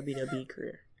entire WWE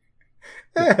career?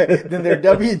 Than their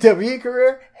WWE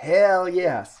career? Hell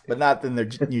yes. But not than their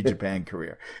New Japan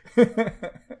career.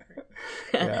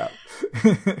 Yeah.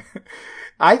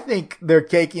 I think they're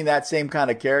taking that same kind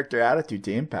of character attitude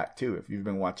to Impact, too, if you've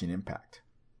been watching Impact.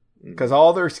 Because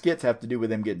all their skits have to do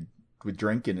with them getting with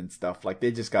drinking and stuff. Like,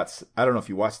 they just got, I don't know if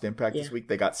you watched Impact this week,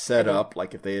 they got set up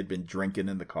like if they had been drinking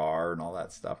in the car and all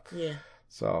that stuff. Yeah.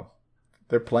 So,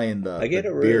 they're playing the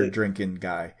beer drinking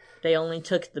guy. They only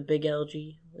took the big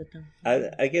LG with them.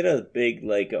 I get a big,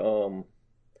 like a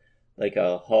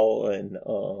Hall and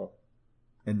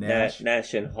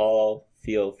Nash and Hall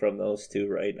feel from those two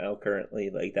right now currently.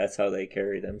 Like, that's how they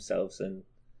carry themselves, and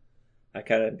I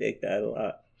kind of dig that a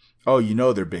lot. Oh,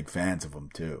 they're big fans of them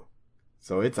too,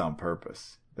 so it's on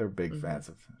purpose. They're big fans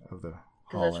of the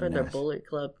Hall. That's where their Bullet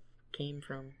Club came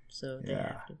from, so they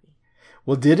have to be.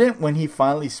 Well, when he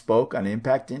finally spoke on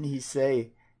Impact, didn't he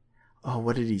say, oh,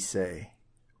 what did he say?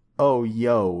 Oh,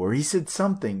 yo, or he said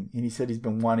something, and he said he's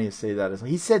been wanting to say that.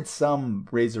 He said some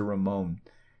Razor Ramon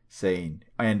saying,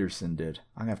 Anderson did.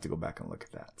 I'm going to have to go back and look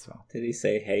at that. So did he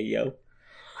say, hey, yo?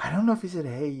 I don't know if he said,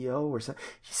 hey, yo, or something.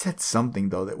 He said something,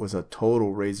 though, that was a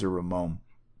total Razor Ramon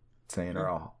saying,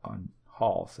 or on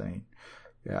Hall saying,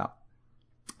 yeah.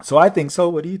 So I think so.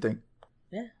 What do you think?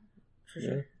 Yeah, for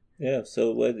sure. Yeah,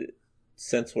 so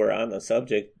since we're on the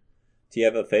subject, do you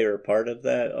have a favorite part of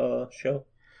that show?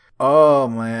 Oh,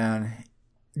 man.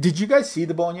 Did you guys see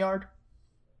the Boneyard?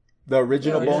 The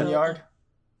original Boneyard?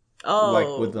 Oh.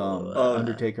 Like with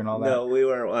Undertaker and all that? No, we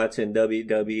weren't watching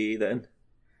WWE then.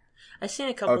 I seen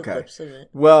a couple clips of it.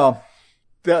 Well,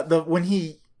 the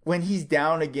when he's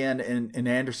down again and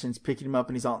Anderson's picking him up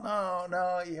and he's all,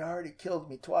 no, you already killed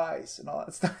me twice and all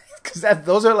that stuff. Because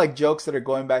those are like jokes that are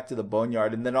going back to the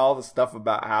Boneyard. And then all the stuff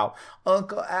about how,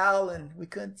 Uncle Alan, we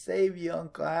couldn't save you,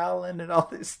 Uncle Alan, and all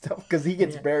this stuff. Because he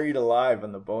gets buried alive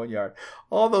in the Boneyard.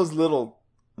 All those little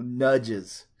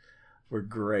nudges were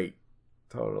great.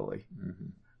 Totally. Mm-hmm.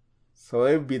 So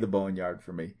it would be the Boneyard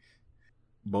for me.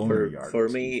 Boneyard. For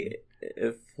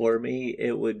me,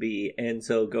 it would be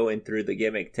Enzo going through the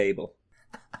gimmick table.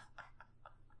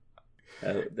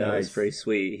 That nice. Was pretty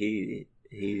sweet.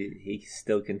 He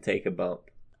still can take a bump.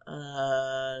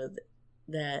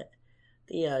 The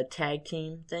tag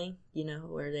team thing,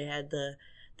 where they had the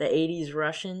 80s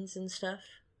Russians and stuff.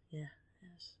 Yeah,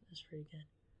 that's pretty good.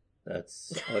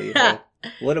 That's you know.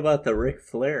 What about the Ric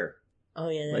Flair? Oh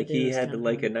yeah, like he had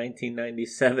like a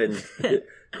 1997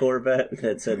 Corvette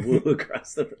that said "Woo"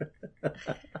 across the front.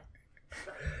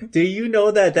 Do you know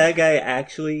that guy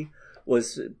actually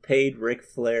was paid Ric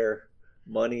Flair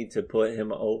money to put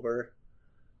him over,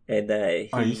 and that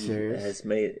he has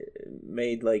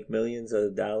made like millions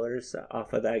of dollars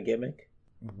off of that gimmick?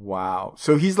 Wow.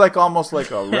 So he's like almost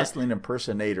like a wrestling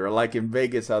impersonator, like in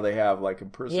Vegas how they have like Yeah,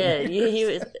 impersonators. he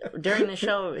was during the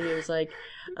show. He was like,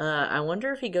 "I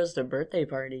wonder if he goes to birthday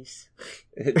parties."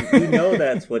 You know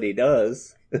that's what he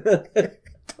does.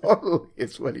 Totally,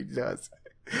 it's what he does.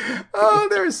 Oh,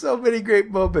 there's so many great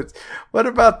moments. What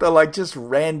about the like just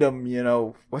random,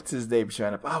 what's his name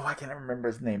showing up? Oh, I can't remember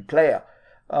his name. Playa.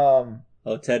 Oh,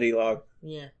 Teddy Long.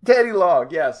 Yeah, Teddy Long,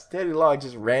 yes. Teddy Long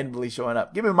just randomly showing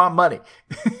up. Give me my money.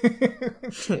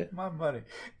 My money.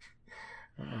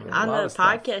 on the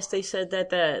podcast they said that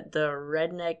the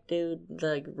redneck dude,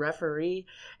 the referee,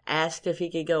 asked if he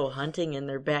could go hunting in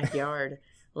their backyard,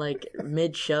 like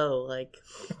mid-show. Like,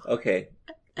 Okay.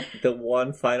 The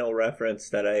one final reference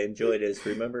that I enjoyed is,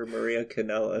 remember Maria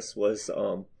Kanellis was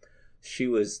she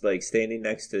was like standing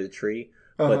next to the tree,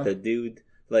 but the dude,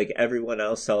 like everyone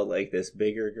else saw like this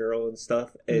bigger girl and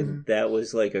stuff, and that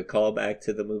was like a callback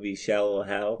to the movie Shallow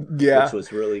Hal, Yeah. which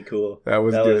was really cool. That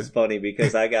was good. was funny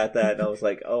because I got that and I was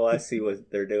like, oh, I see what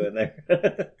they're doing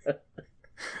there.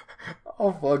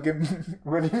 Oh, fucking.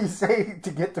 What did he say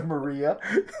to get to Maria?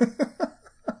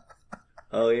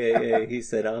 Oh yeah. He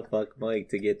said, I'll fuck Mike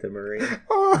to get to Maria.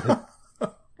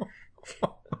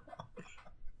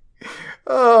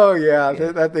 Oh, yeah.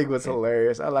 That thing was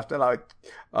hilarious. I left it out.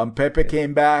 Pepe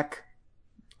came back.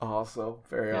 Also,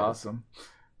 very awesome.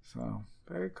 So,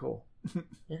 very cool.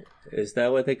 Is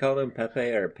that what they call him, Pepe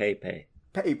or Pepe?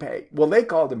 Pepe. Well, they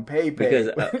called him Pepe. Because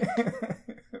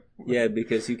yeah,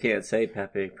 because you can't say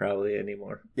Pepe probably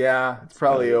anymore. Yeah, it's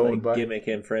probably owned like by gimmick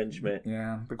infringement.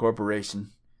 Yeah, the corporation.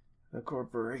 The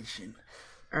corporation.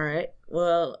 all right,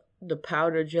 well, the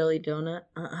powder jelly donut.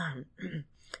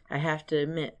 I have to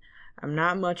admit, I'm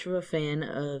not much of a fan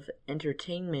of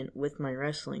entertainment with my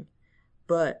wrestling,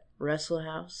 but Wrestle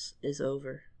House is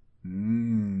over.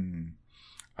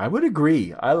 I would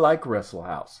agree. I like Wrestle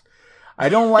House. I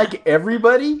don't like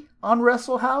everybody on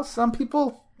Wrestle House. Some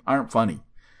people aren't funny.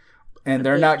 And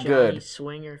they're not Johnny good.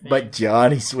 Swinger fan. But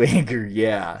Johnny Swinger,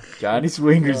 yeah. Johnny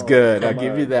Swinger's good. I'll come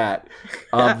give you on. that.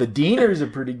 The Deaners are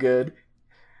pretty good.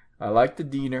 I like the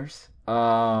Deaners.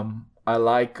 I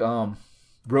like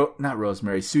not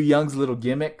Rosemary, Sue Young's little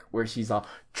gimmick where she's all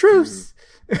truce.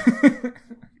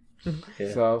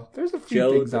 Yeah. So there's a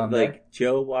few things on there.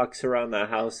 Joe walks around the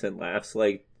house and laughs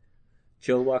like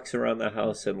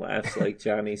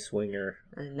Johnny Swinger.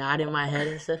 Nod in my head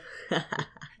and stuff.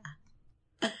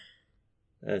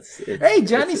 Hey,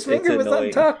 Johnny Swinger was on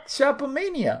annoying. Talk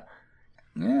Shopomania.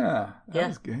 Yeah, that Yeah.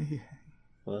 was good.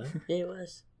 What? Yeah, he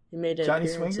was. He made an Johnny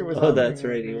appearance Swinger in was Oh, on there. that's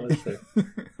right, he was there.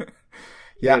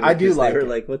 Yeah, I do because like They were it.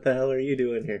 like, "What the hell are you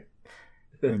doing here?"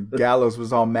 And Gallows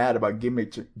was all mad about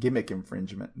gimmick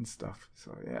infringement and stuff.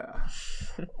 So yeah,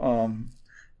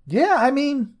 yeah. I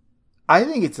mean, I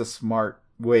think it's a smart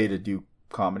way to do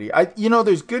comedy.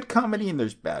 There's good comedy and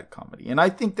there's bad comedy, and I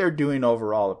think they're doing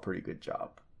overall a pretty good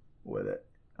job with it.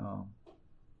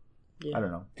 Yeah. I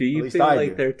don't know. Do At you least feel I like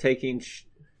do. they're taking?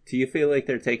 Do you feel like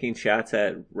they're taking shots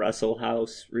at Wrestle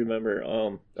House? Remember,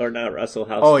 or not Wrestle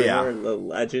House? Oh, yeah. the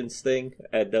Legends thing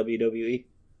at WWE.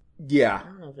 Yeah, I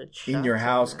don't know if it's in your shots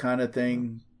house or- kind of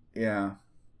thing. Yeah,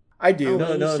 I do. Oh, No,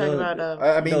 he's no, talking no. about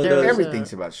I mean, No, there was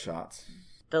everything's about shots.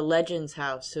 the Legends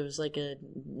House. It was like a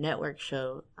network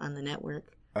show on the network.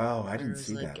 Oh, I There didn't was,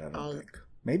 see like, that. I all- don't think.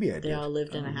 Maybe I did. They all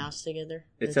lived in a house together.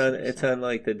 It's on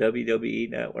like the WWE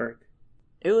network.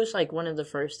 It was like one of the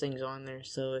first things on there.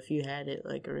 So if you had it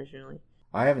like originally,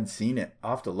 I haven't seen it.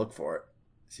 I'll have to look for it.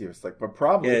 See what it's like. But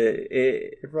probably. Yeah,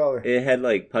 It probably. it had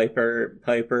like Piper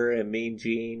and Mean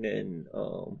Gene and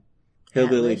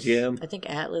Hillbilly Atlas. Jim, I think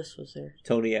Atlas was there.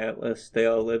 Tony Atlas. They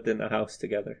all lived in the house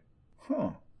together.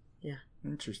 Huh. Yeah.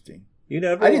 Interesting. You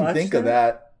never? I didn't watched think of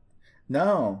that.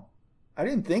 No. I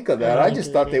didn't think of that. I I didn't just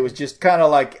do thought that they was just kind of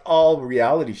like all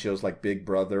reality shows like Big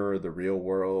Brother or The Real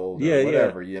World or Yeah, yeah.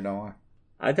 whatever, you know.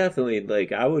 I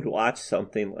definitely I would watch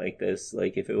something like this,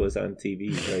 like if it was on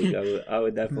TV. Like I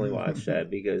would definitely watch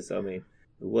that because I mean,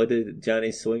 what did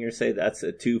Johnny Swinger say? That's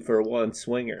a 2-for-1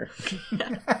 swinger.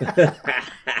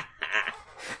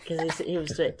 Because he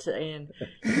was saying,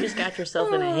 you just got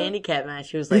yourself in a handicap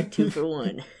match. He was like 2 for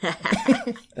 1.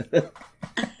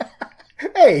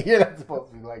 Hey, you're not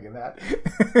supposed to be liking that.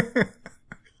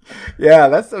 Yeah,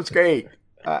 that stuff's great.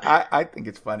 I think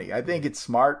it's funny. I think it's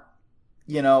smart,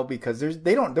 because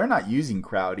they're not using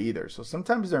crowd either. So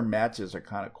sometimes their matches are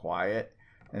kind of quiet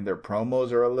and their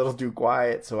promos are a little too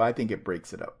quiet. So I think it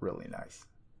breaks it up really nice.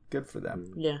 Good for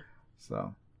them. Yeah.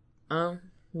 So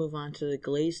Move on to the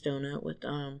glazed donut with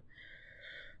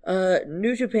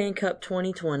New Japan Cup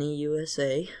 2020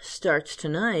 USA starts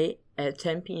tonight at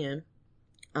 10 p.m.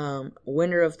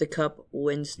 Winner of the cup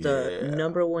wins the Yeah.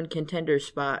 number 1 contender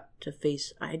spot to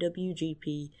face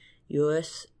IWGP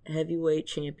US Heavyweight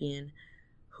Champion.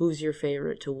 Who's your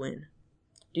favorite to win?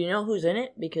 Do you know who's in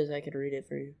it? Because I could read it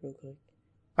for you real quick.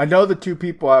 I know the two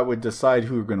people I would decide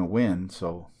who are going to win,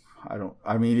 so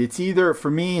I mean, it's either,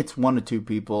 for me, it's one or two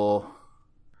people.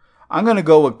 I'm going to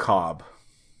go with Cobb.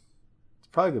 It's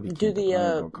probably going to be Do Kenta, but I'm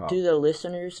gonna the go Cobb. do the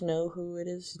listeners know who it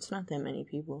is? It's not that many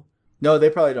people. No, they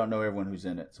probably don't know everyone who's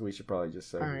in it, so we should probably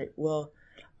just say. All right. Well,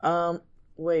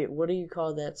 wait. What do you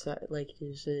call that side? Like,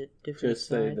 is it different Just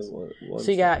say sides? the one.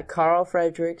 So you got Carl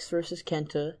Fredericks versus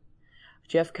Kenta,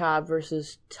 Jeff Cobb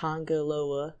versus Tonga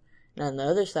Loa, and on the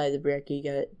other side of the bracket you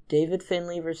got David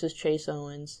Finlay versus Chase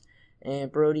Owens,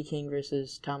 and Brody King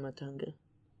versus Tama Tonga.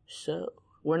 So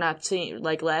we're not seeing,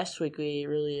 like last week we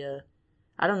really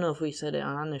I don't know if we said it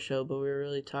on the show, but we were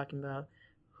really talking about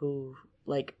who,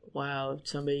 like, wow,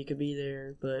 somebody could be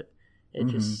there, but it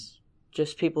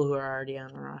just people who are already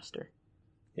on the roster.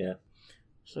 Yeah.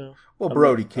 So Well,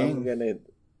 Brody I'm King.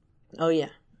 oh yeah.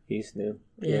 He's new.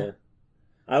 Yeah. Yeah.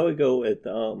 I would go with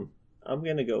I'm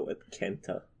gonna go with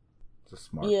Kenta. It's a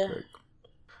smart Yeah. pick.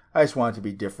 I just want it to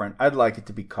be different. I'd like it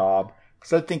to be Cobb,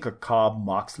 because I think a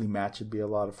Cobb-Moxley match would be a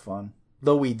lot of fun.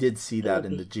 Though we did see that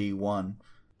in the G1.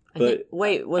 But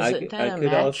Wait, was I it could that a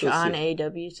match also on see-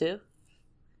 AW too?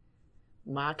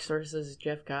 Mox versus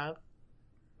Jeff Cobb?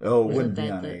 Oh, it Wasn't wouldn't be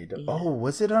that on the- AEW. yeah. Oh,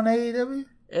 was it on AEW?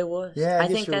 It was. Yeah, I I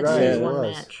guess think you're that's right, his it one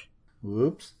was. match.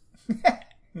 Whoops.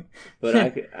 But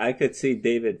I could see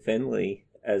David Finlay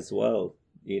as well.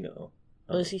 You know,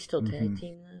 Was he still tag Mm-hmm.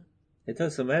 team though? it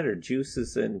doesn't matter. Juice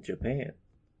is in Japan.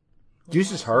 Juice Well, is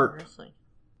he's not hurt. wrestling.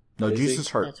 No, Is Juice he? is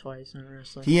hurt. That's why he's not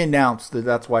wrestling. He announced that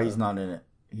that's why he's not in it.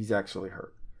 He's actually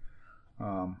hurt.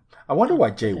 I wonder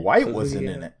why Jay White So wasn't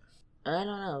who- in it. I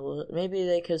don't know. Well, maybe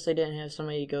because they didn't have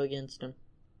somebody to go against him.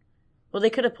 Well,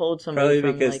 they could have pulled somebody Probably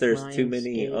from, because like, there's too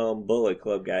many Lionsgate. Bullet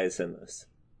Club guys in this.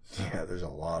 Yeah, there's a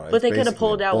lot of. But they it's could have basically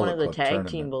pulled a out one Bullet of the Club tag tournament.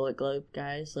 team Bullet Club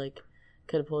guys. Like,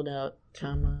 could have pulled out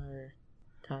Tama or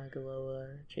Tagaloa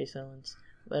or Chase Owens.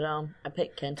 But I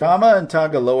picked Kenta. Tama and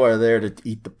Tagaloa are there to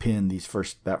eat the pin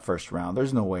that first round.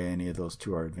 There's no way any of those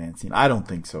two are advancing. I don't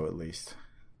think so, at least.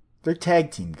 They're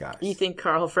tag team guys. You think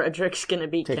Carl Fredericks gonna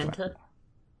beat Take Kenta?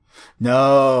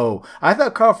 No. I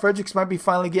thought Carl Fredericks might be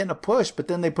finally getting a push, but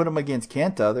then they put him against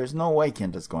Kenta. There's no way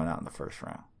Kenta's going out in the first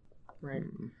round. Right.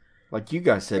 Like you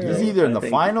guys said, he's Yeah, either in I the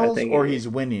think- finals I think or it- he's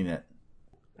winning it.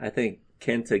 I think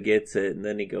Kenta gets it, and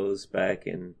then he goes back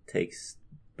and takes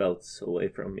belts away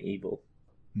from Evil.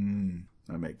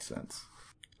 That makes sense.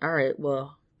 All right.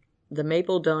 Well, the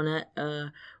Maple Donut.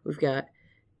 We've got.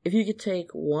 If you could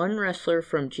take one wrestler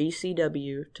from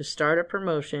GCW to start a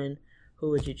promotion,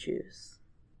 who would you choose?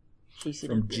 GCW.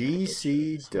 From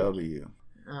GCW.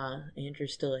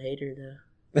 Andrew's still a hater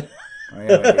though. I am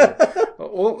a hater.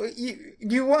 Well,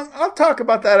 you want? I'll talk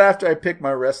about that after I pick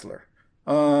my wrestler.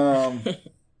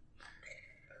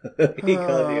 He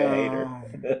called you a hater.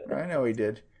 I know he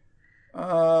did.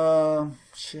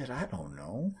 Shit, I don't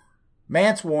know.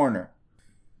 Mance Warner.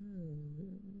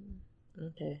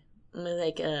 Okay. I'm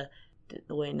like,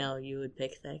 wait, no, you would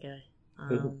pick that guy.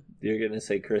 You're gonna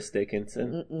say Chris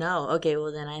Dickinson? No, okay,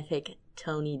 well then I pick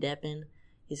Tony Deppen.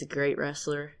 He's a great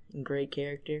wrestler and great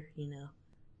character, you know.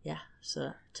 Yeah,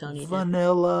 so Tony Deppen.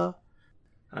 Vanilla.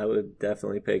 I would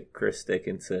definitely pick Chris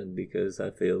Dickinson because I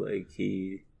feel like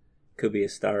he could be a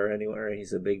star anywhere.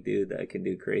 He's a big dude that can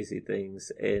do crazy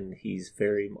things, and he's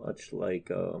very much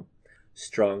like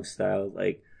strong style.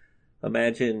 Like,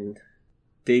 imagine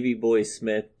Davey Boy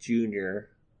Smith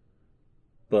Jr.,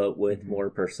 but with more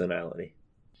personality.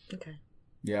 Okay.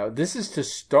 Yeah, this is to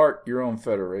start your own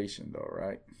federation, though,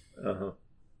 right? Uh-huh.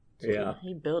 Yeah.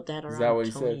 He built that Is around that what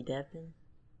he Tony said? Deppen.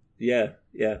 Yeah.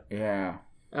 Yeah. Yeah.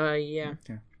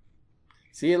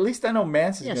 See, at least I know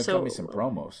Mance is Yeah, going to so- tell me some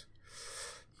promos.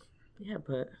 Yeah,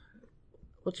 but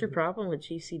what's your problem with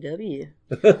GCW?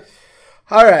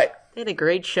 All right. They had a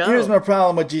great show. Here's my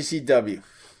problem with GCW.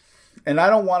 And I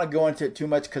don't want to go into it too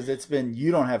much because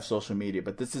you don't have social media,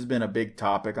 but this has been a big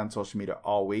topic on social media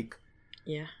all week.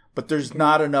 Yeah. But there's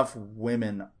not enough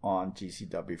women on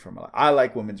GCW for my life. I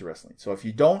like women's wrestling. So if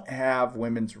you don't have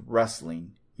women's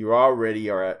wrestling, you already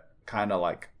are at kind of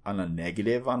like on a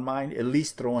negative on mine. At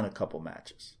least throw in a couple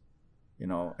matches, you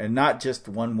know, and not just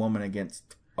one woman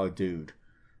against a dude,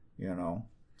 you know,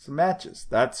 some matches.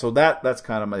 That's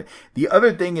kind of my. The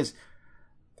other thing is,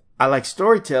 I like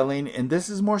storytelling, and this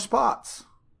is more spots.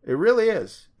 It really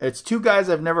is. It's two guys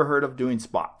I've never heard of doing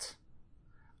spots.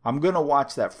 I'm going to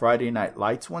watch that Friday Night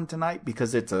Lights one tonight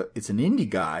because it's an indie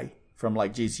guy from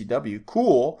like GCW,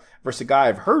 cool, versus a guy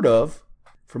I've heard of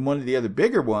from one of the other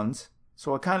bigger ones.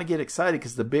 So I kind of get excited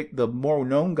because the more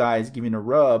known guy is giving a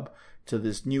rub to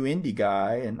this new indie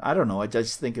guy. And I don't know. I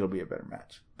just think it'll be a better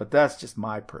match. But that's just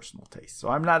my personal taste. So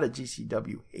I'm not a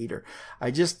GCW hater.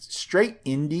 I just straight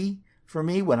indie for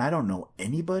me when I don't know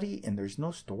anybody and there's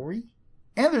no story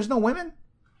and there's no women.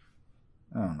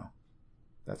 I don't know.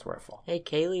 That's where I fall. Hey,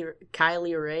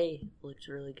 Kylie Ray looks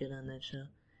really good on that show.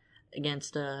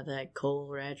 Against that Cole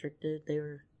Radrick dude.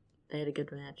 They had a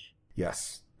good match.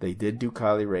 Yes, they did do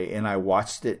Kylie Ray, and I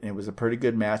watched it, and it was a pretty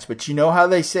good match. But you know how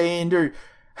they say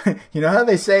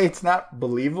it's not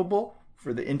believable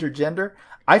for the intergender?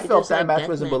 I felt that match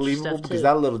wasn't believable because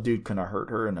that little dude couldn't have hurt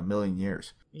her in a million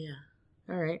years. Yeah.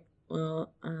 All right.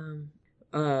 Well,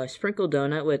 Sprinkle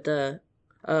Donut with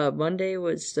Monday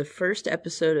was the first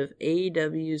episode of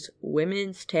AEW's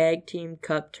Women's Tag Team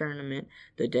Cup Tournament,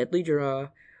 the Deadly Draw.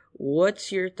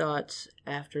 What's your thoughts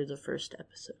after the first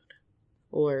episode?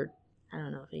 Or, I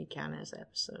don't know if you count it as an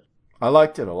episode. I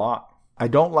liked it a lot. I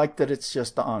don't like that it's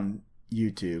just on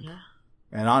YouTube. Yeah.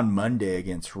 And on Monday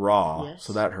against Raw, Yes.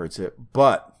 so that hurts it.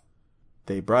 But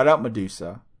they brought out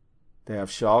Medusa. They have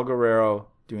Shaul Guerrero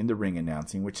doing the ring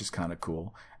announcing, which is kind of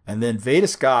cool. And then Veda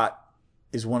Scott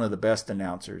is one of the best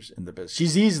announcers in the business.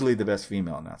 She's easily the best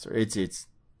female announcer. It's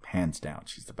hands down,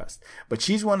 she's the best. But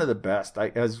she's one of the best.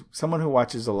 As someone who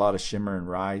watches a lot of Shimmer and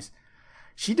Rise,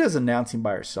 she does announcing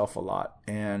by herself a lot.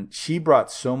 And she brought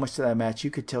so much to that match.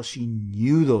 You could tell she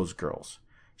knew those girls.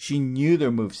 She knew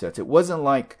their movesets. It wasn't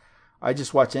like, I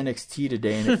just watched NXT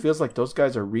today, and it feels like those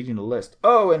guys are reading a list.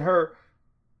 Oh, and her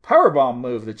powerbomb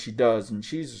move that she does, and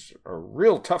she's a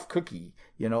real tough cookie.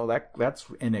 You know, that's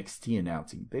NXT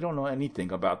announcing. They don't know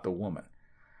anything about the woman.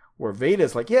 Where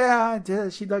Veda's like, yeah,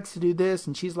 she likes to do this,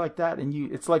 and she's like that, and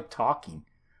it's like talking.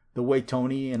 The way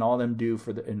Tony and all them do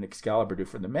and Excalibur do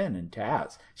for the men, and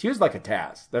Taz. She was like a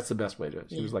Taz. That's the best way to do it.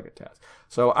 She was like a Taz.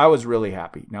 So I was really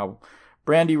happy. Now,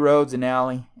 Brandy Rhodes and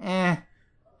Allie,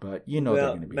 but they're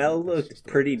going to be. Mel looked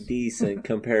pretty decent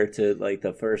compared to like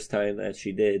the first time that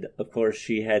she did. Of course,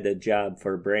 she had a job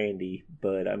for Brandy,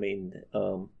 but I mean,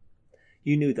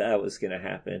 you knew that was going to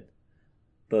happen.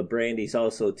 But Brandy's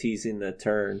also teasing the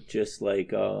turn, just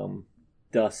like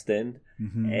Dustin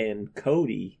and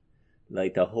Cody.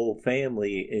 Like the whole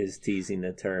family is teasing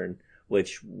the turn,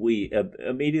 which we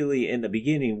immediately in the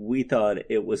beginning we thought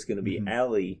it was going to be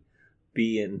Allie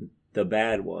being the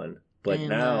bad one. But And,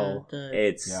 now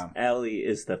it's Allie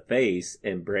is the face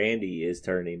and Brandy is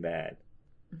turning bad.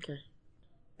 Okay.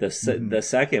 The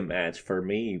second match for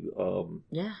me,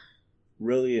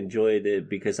 really enjoyed it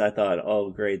because I thought, oh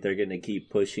great, they're gonna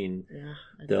keep pushing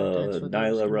the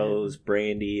Nyla Rose,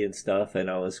 Brandy, and stuff, and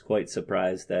I was quite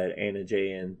surprised that Anna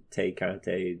Jay and Tay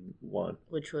Conti won,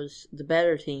 which was the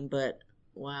better team. But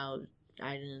wow,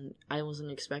 I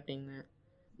wasn't expecting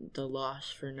the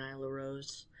loss for Nyla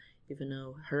Rose. Even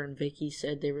though her and Vicky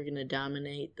said they were going to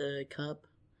dominate the cup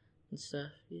and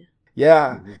stuff.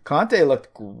 Yeah, Conte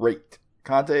looked great.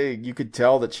 Conte, you could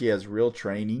tell that she has real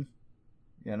training.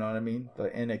 You know what I mean? The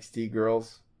NXT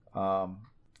girls,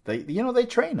 they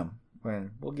train them.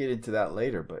 We'll get into that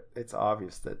later, but it's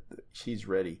obvious that she's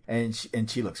ready. And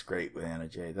she looks great with Anna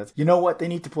Jay. You know what? They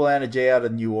need to pull Anna Jay out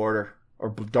of New Order or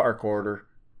Dark Order,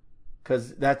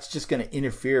 because that's just going to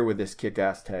interfere with this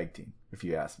kick-ass tag team, if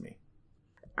you ask me.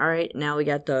 All right, now we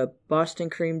got the Boston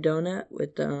Cream Donut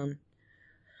with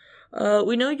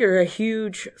we know you're a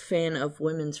huge fan of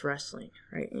women's wrestling,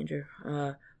 right, Andrew?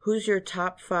 Who's your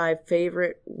top 5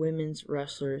 favorite women's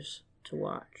wrestlers to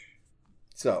watch?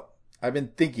 So I've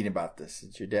been thinking about this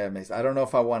since your dad makes. I don't know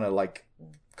if I want to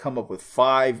come up with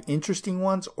 5 interesting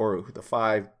ones or the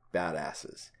 5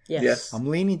 badasses. Yes. I'm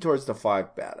leaning towards the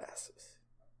 5 badasses,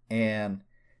 and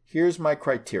here's my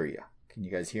criteria. Can you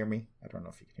guys hear me? I don't know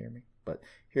if you can hear me. But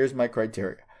here's my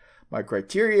criteria. My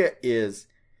criteria is,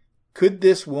 could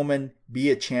this woman be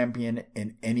a champion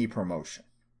in any promotion?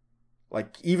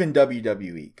 Like even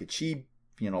WWE. Could she,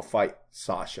 fight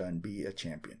Sasha and be a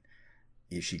champion?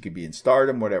 If she could be in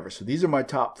Stardom, whatever. So these are my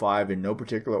top 5 in no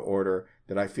particular order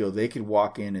that I feel they could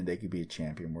walk in and they could be a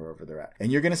champion wherever they're at.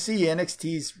 And you're going to see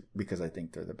NXT's, because I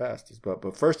think they're the best.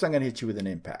 But first I'm going to hit you with an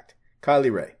impact.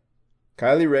 Kylie Ray.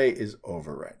 Kylie Ray is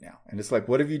over right now. And it's like,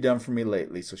 what have you done for me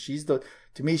lately? So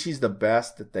to me, she's the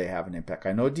best that they have an impact.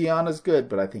 I know Deanna's good,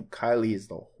 but I think Kylie is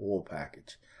the whole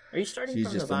package. Are you starting she's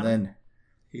from just, the bottom? And then,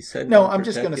 he said no, I'm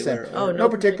just going to say, no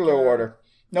particular order.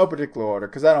 No particular order,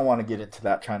 because I don't want to get into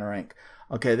that trying to rank.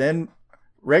 Okay, then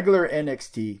regular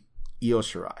NXT, Io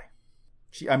Shirai.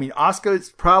 Asuka is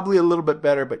probably a little bit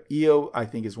better, but Io, I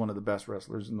think, is one of the best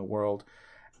wrestlers in the world.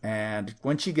 And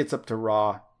when she gets up to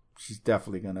Raw, she's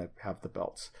definitely going to have the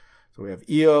belts. So we have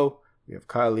Io, we have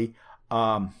Kylie.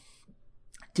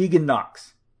 Tegan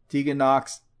Knox. Tegan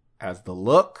Knox has the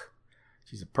look.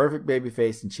 She's a perfect baby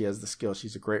face, and she has the skill.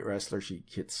 She's a great wrestler. She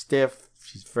hits stiff.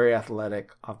 She's very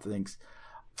athletic. Off the things.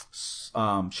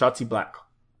 Shotzi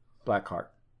Blackheart.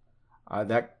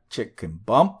 That chick can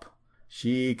bump.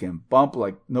 She can bump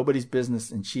like nobody's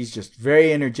business, and she's just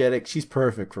very energetic. She's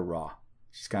perfect for Raw.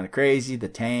 She's kind of crazy. The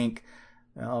Tank,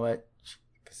 and all that.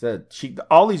 Like I said,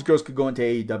 all these girls could go into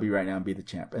AEW right now and be the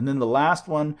champ. And then the last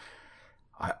one,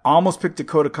 I almost picked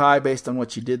Dakota Kai based on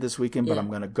what she did this weekend, but I'm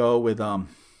gonna go with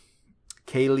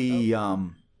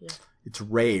Kaylee. It's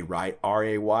Ray, right?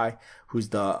 R-A-Y, who's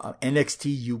the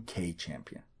NXT UK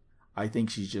champion. I think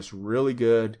she's just really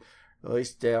good, really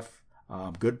stiff,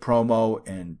 good promo,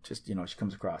 and just, she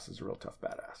comes across as a real tough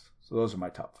badass. So those are my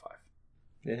top 5.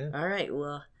 Yeah. All right.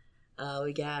 Well,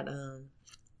 we got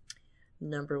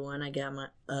number 1. I got my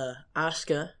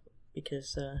Asuka,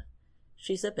 because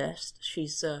she's the best.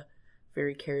 She's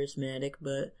very charismatic,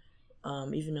 but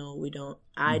even though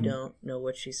I don't know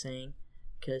what she's saying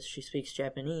because she speaks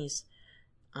Japanese,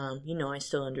 I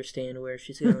still understand where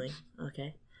she's going.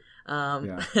 Okay.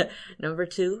 Number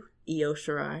 2, Io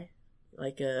Shirai.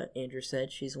 Like Andrew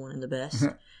said, she's one of the best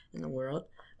in the world.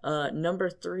 Number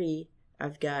 3,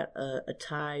 I've got a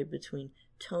tie between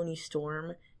Toni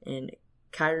Storm and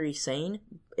Kairi Sane,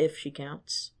 if she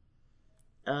counts.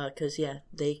 Because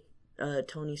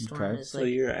Toni Storm is like. So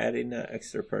you're adding an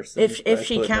extra person if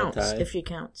she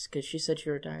counts, because she said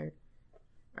she retired.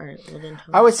 All right, well then.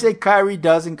 I would say Kairi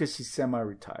doesn't because she's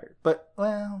semi-retired. But,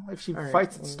 if she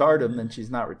fights at Stardom, then she's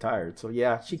not retired. So,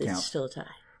 yeah, she counts. It's still a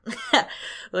tie.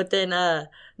 But then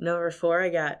number 4, I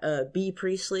got Bea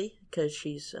Priestley, because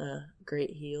she's a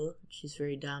great heel. She's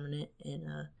very dominant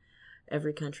in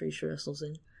every country she wrestles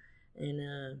in.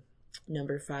 And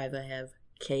number 5, I have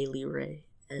Kaylee Ray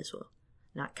as well.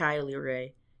 Not Kylie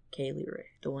Ray, Kaylee Ray,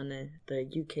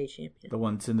 the UK champion. The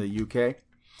one's in the UK?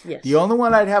 Yes. The only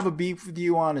one I'd have a beef with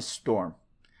you on is Storm.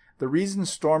 The reason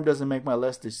Storm doesn't make my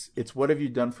list is it's what have you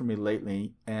done for me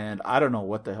lately? And I don't know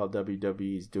what the hell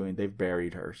WWE is doing. They've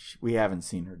buried her. We haven't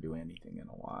seen her do anything in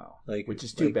a while, which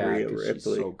is too bad because she's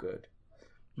so good.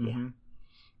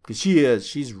 Because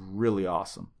she's really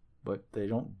awesome, but they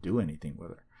don't do anything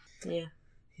with her. Yeah.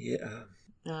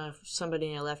 Yeah.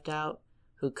 Somebody I left out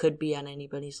who could be on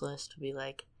anybody's list would be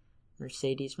like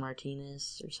Mercedes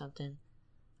Martinez or something.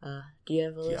 Do you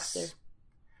have a list there?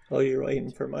 Oh, you're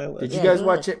waiting for my list. Did you guys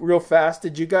watch it real fast?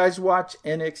 Did you guys watch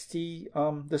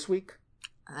NXT this week?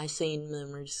 I seen the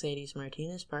Mercedes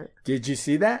Martinez part. Did you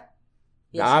see that?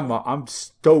 Yes. I'm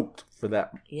stoked for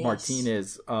that. Yes.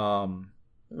 Martinez. Martinez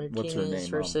what's her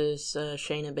name? versus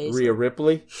Shayna Baszler. Rhea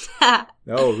Ripley.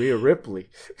 No, Rhea Ripley.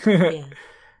 Yeah.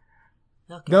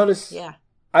 Okay. Notice. Yeah.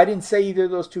 I didn't say either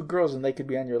of those two girls, and they could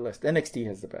be on your list. NXT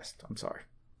has the best. I'm sorry.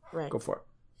 Right. Go for it.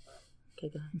 Okay,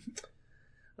 go ahead.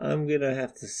 I'm gonna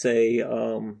have to say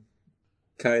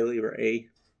Kylie Ray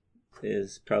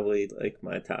is probably like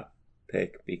my top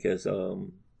pick because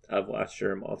I've watched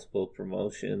her in multiple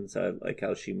promotions. I like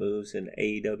how she moves, and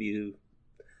AEW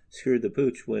screwed the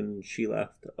pooch when she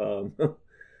left.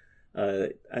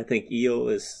 I think Io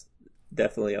is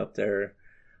definitely up there.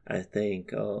 I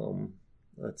think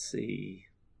let's see.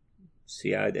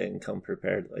 See, I didn't come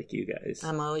prepared like you guys.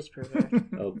 I'm always prepared.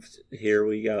 Oh, here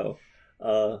we go.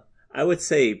 I would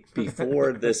say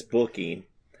before this booking,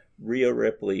 Rhea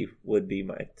Ripley would be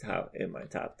my top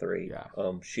 3. Yeah.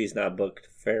 She's not booked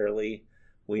fairly.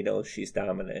 We know she's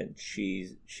dominant.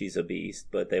 She's a beast,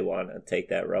 but they want to take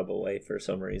that rub away for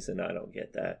some reason. I don't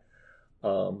get that.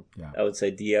 I would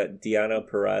say Deonna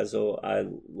Purrazzo. I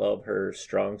love her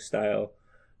strong style,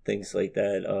 things like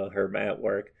that. Her mat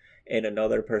work. And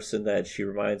another person that she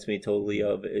reminds me totally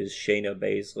of is Shayna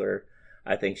Baszler.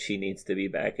 I think she needs to be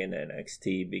back in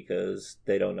NXT because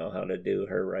they don't know how to do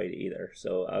her right either.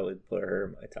 So I would put her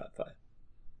in my top 5.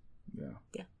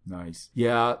 Yeah. Nice.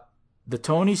 Yeah. The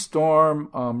Toni Storm,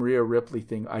 Rhea Ripley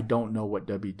thing, I don't know what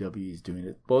WWE is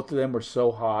doing. Both of them were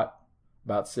so hot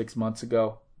about 6 months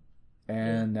ago.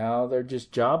 And now they're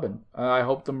just jobbing. I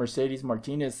hope the Mercedes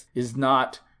Martinez is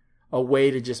not a way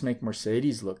to just make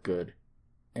Mercedes look good.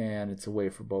 And it's a way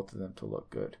for both of them to look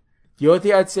good. The only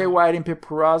thing I'd say why I didn't pick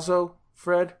Purrazzo,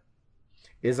 Fred,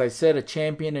 is I said a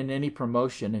champion in any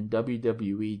promotion and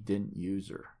WWE didn't use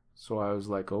her. So I was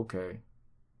like, okay,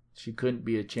 she couldn't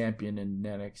be a champion in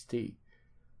NXT.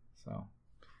 So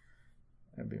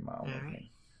that'd be my only thing.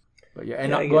 But yeah,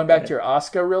 and going back to your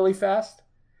Asuka really fast.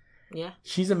 Yeah.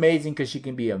 She's amazing because she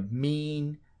can be a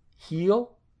mean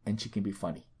heel and she can be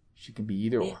funny. She can be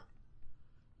either or.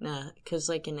 Nah, because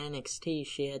like in NXT,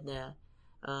 she had that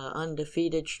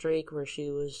undefeated streak where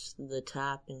she was the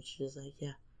top, and she was like,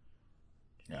 yeah.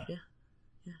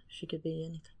 Yeah, she could be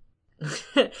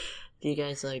anything. Do you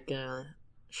guys like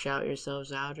shout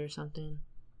yourselves out or something?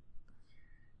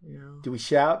 No. Do we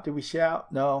shout?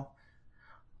 No.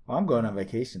 Well, I'm going on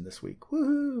vacation this week.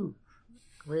 Woohoo!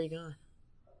 Where are you going?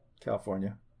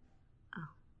 California. Oh,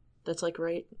 that's like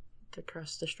right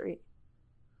across the street.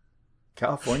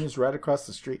 California's right across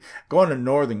the street. Going to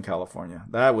Northern California.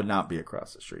 That would not be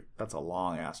across the street. That's a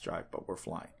long ass drive, but we're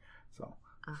flying. So,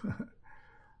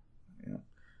 yeah.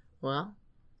 Well,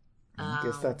 I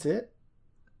guess that's it.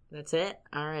 That's it.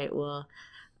 All right. Well,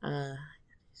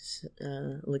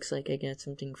 looks like I got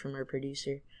something from our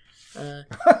producer.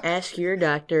 Ask your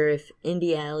doctor if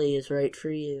Indie Alley is right for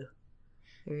you.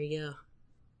 There you go.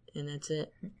 And that's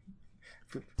it.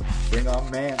 Bring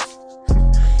on man.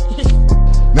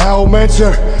 Now, old man,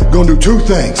 sir, gonna do 2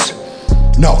 things.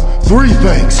 No, 3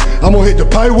 things. I'm gonna hit the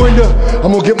pay window.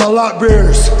 I'm gonna get my lock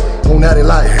beers on Natty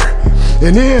Light here.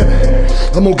 And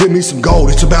then I'm gonna get me some gold.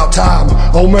 It's about time.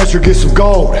 Old man, sir, get some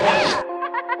gold.